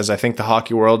behemoth, says, I think the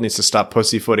hockey world needs to stop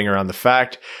pussyfooting around the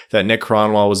fact that Nick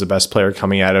Cronwall was the best player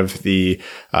coming out of the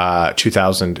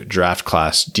 2000 draft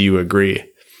class. Do you agree?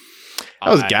 That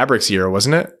was Gabrick's year,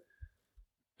 wasn't it?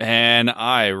 And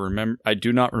I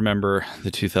do not remember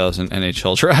the 2000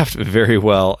 NHL draft very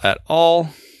well at all.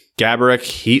 Gaborik,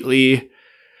 Heatley,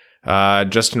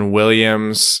 Justin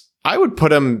Williams. I would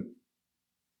put him.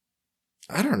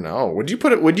 I don't know. Would you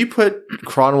put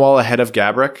Cronwall ahead of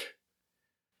Gaborik?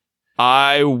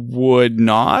 I would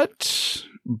not,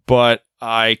 but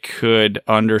I could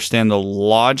understand the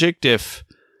logic if.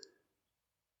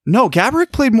 No,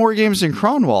 Gaborik played more games than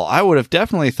Cronwall. I would have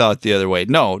definitely thought the other way.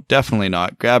 No, definitely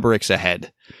not. Gaborik's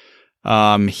ahead.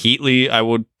 Heatley, I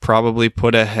would probably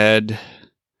put ahead.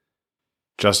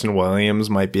 Justin Williams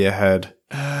might be ahead.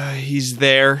 He's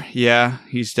there. Yeah,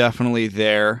 he's definitely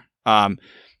there.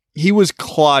 He was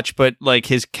clutch, but like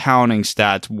his counting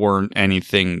stats weren't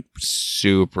anything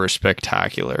super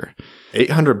spectacular.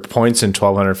 800 points in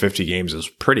 1,250 games is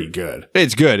pretty good.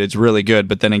 It's good. It's really good.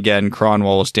 But then again,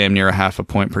 Cronwall is damn near a half a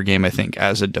point per game, I think,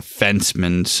 as a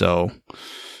defenseman. So,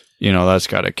 that's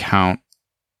got to count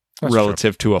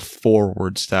relative to a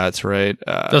forward stats, right?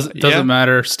 Doesn't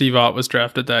matter. Steve Ott was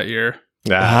drafted that year.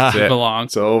 Yeah, it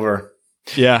belongs. It's over.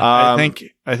 Yeah, I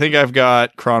think I've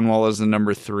got Cronwall as the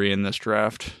number 3 in this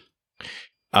draft.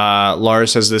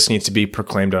 Lars says this needs to be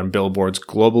proclaimed on billboards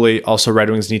globally. Also, Red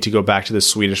Wings need to go back to the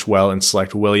Swedish well and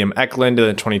select William Eklund in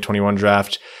the 2021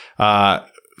 draft.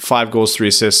 5 goals, 3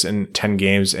 assists in 10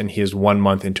 games, and he is 1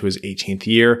 month into his 18th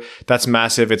year. That's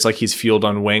massive. It's like he's fueled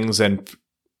on wings and...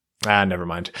 never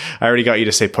mind. I already got you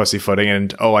to say pussyfooting,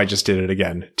 and I just did it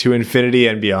again. To infinity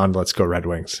and beyond, let's go Red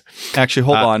Wings. Actually,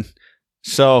 hold on.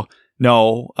 So,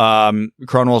 no,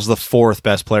 Cronwall's the 4th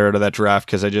best player out of that draft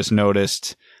because I just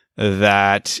noticed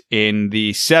that in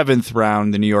the 7th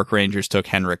round, the New York Rangers took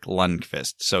Henrik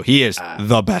Lundqvist. So he is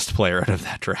the best player out of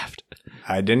that draft.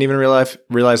 I didn't even realize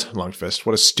Lundqvist.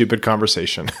 What a stupid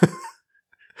conversation.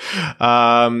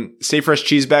 Stay Fresh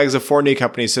Cheese Bags, a 4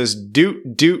 company, says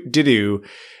doobie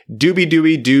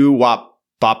dooby doo wop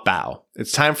bop bow.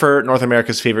 It's time for North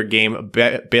America's favorite game,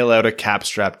 bail out a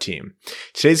cap-strapped team.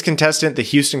 Today's contestant, the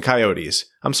Houston Coyotes.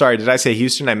 I'm sorry, did I say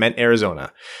Houston? I meant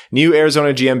Arizona. New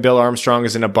Arizona GM Bill Armstrong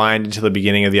is in a bind until the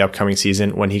beginning of the upcoming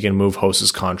season when he can move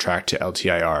Host's contract to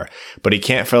LTIR, but he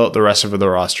can't fill out the rest of the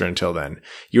roster until then.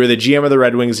 You are the GM of the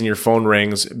Red Wings and your phone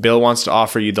rings. Bill wants to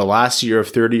offer you the last year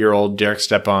of 30-year-old Derek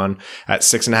Stepan at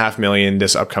 $6.5 million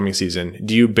this upcoming season.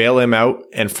 Do you bail him out,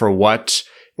 and for what?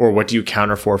 Or what do you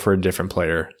counter for a different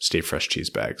player? Stay Fresh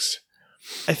Cheese Bags.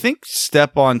 I think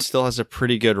Stepan still has a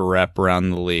pretty good rep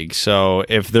around the league. So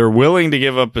if they're willing to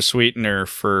give up a sweetener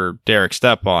for Derek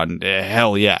Stepan,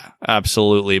 hell yeah,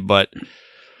 absolutely. But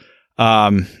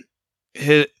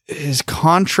his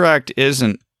contract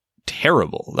isn't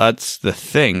terrible. That's the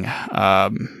thing.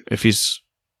 If he's...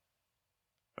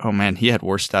 Oh man, he had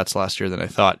worse stats last year than I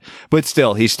thought. But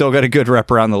still, he's still got a good rep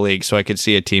around the league, so I could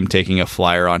see a team taking a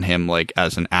flyer on him like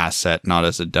as an asset, not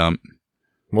as a dump.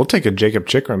 We'll take a Jacob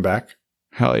Chychrun back.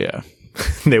 Hell yeah.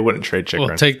 They wouldn't trade Chychrun.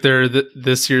 We'll take their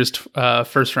this year's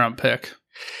first round pick.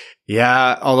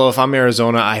 Yeah, although if I'm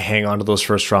Arizona, I hang on to those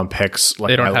first round picks like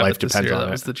they don't my have life it this depends year. on That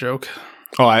it. was the joke.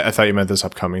 Oh, I thought you meant this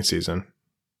upcoming season.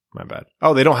 My bad.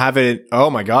 Oh, they don't have it. Oh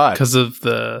my god. Because of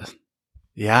the...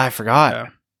 Yeah, I forgot. Yeah.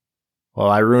 Well,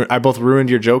 I both ruined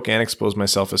your joke and exposed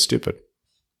myself as stupid.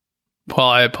 Well,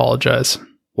 I apologize.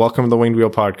 Welcome to the Winged Wheel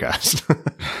Podcast.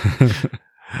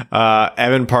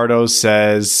 Evan Pardo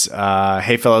says,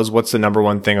 hey fellas, what's the number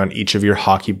one thing on each of your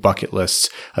hockey bucket lists?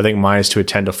 I think mine is to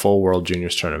attend a full World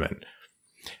Juniors tournament.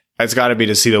 It's got to be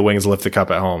to see the Wings lift the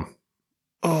cup at home.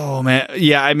 Oh man,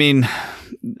 yeah. I mean,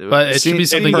 but it should be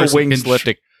something the Wings lift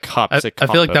a cup. I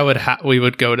feel like that we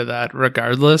would go to that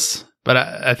regardless. But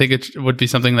I think it would be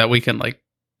something that we can like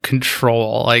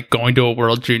control, like going to a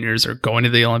World Juniors or going to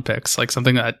the Olympics, like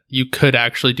something that you could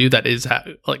actually do that is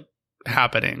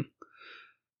happening.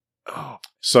 Oh.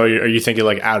 So are you thinking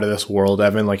like out of this world,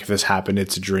 Evan? Like if this happened,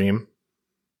 it's a dream?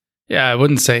 Yeah, I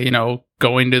wouldn't say,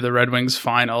 going to the Red Wings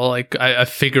final. Like I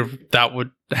figure that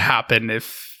would happen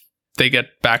if they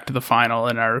get back to the final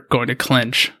and are going to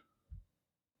clinch.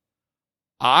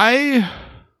 I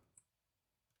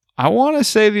want to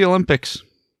say the Olympics.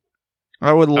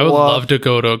 I would love to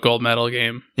go to a gold medal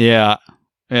game. Yeah.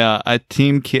 A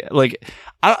team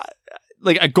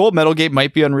a gold medal game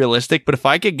might be unrealistic, but if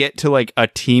I could get to like a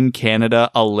Team Canada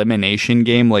elimination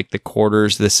game, like the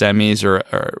quarters, the semis,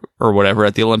 or whatever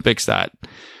at the Olympics, that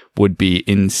would be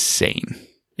insane.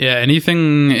 Yeah,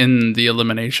 anything in the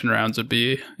elimination rounds would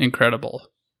be incredible.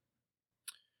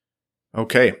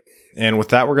 Okay. And with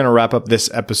that, we're going to wrap up this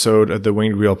episode of the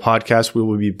Winged Wheel Podcast. We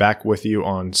will be back with you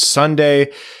on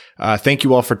Sunday. Thank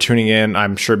you all for tuning in.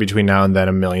 I'm sure between now and then,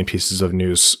 a million pieces of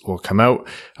news will come out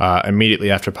immediately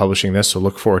after publishing this. So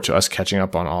look forward to us catching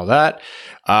up on all that.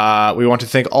 We want to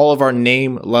thank all of our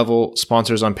name level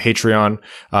sponsors on Patreon.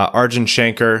 Arjun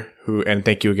Shankar, and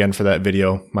thank you again for that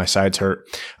video. My sides hurt.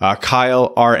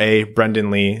 Kyle, R.A., Brendan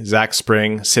Lee, Zach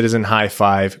Spring, Citizen High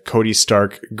Five, Cody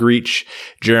Stark, Greach,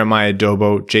 Jeremiah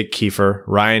Dobo, Jake Kiefer,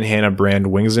 Ryan Hanna Brand,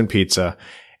 Wings and Pizza,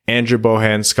 Andrew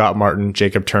Bohan, Scott Martin,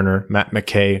 Jacob Turner, Matt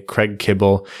McKay, Craig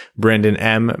Kibble, Brandon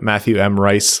M., Matthew M.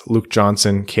 Rice, Luke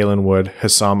Johnson, Kalen Wood,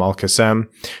 Hassam Al-Qassem,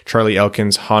 Charlie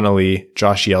Elkins, Hana Lee,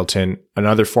 Josh Yelton,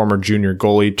 another former junior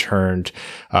goalie turned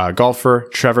golfer,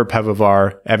 Trevor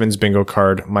Pevovar, Evans Bingo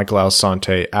Card, Michael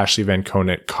Alsante, Ashley Van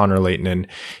Conant, Connor Leighton,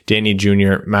 Danny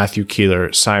Jr., Matthew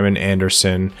Keeler, Simon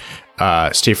Anderson,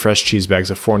 Stay Fresh Cheese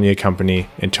Bags, a Fournier Company,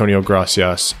 Antonio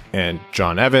Gracias, and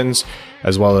John Evans.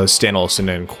 as well as Stan Olsen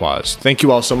and Quaz. Thank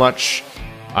you all so much.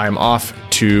 I'm off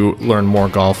to learn more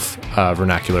golf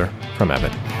vernacular from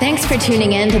Evan. Thanks for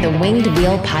tuning in to the Winged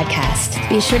Wheel Podcast.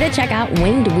 Be sure to check out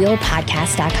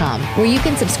wingedwheelpodcast.com, where you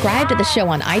can subscribe to the show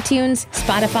on iTunes,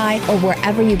 Spotify, or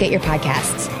wherever you get your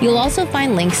podcasts. You'll also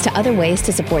find links to other ways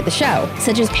to support the show,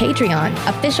 such as Patreon,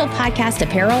 official podcast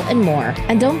apparel, and more.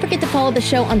 And don't forget to follow the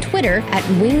show on Twitter at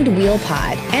Winged Wheel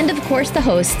Pod. And of course, the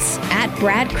hosts at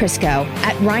Brad Crisco,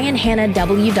 at Ryan Hanna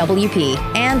WWP,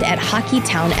 and at Hockey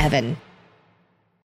Town Evan.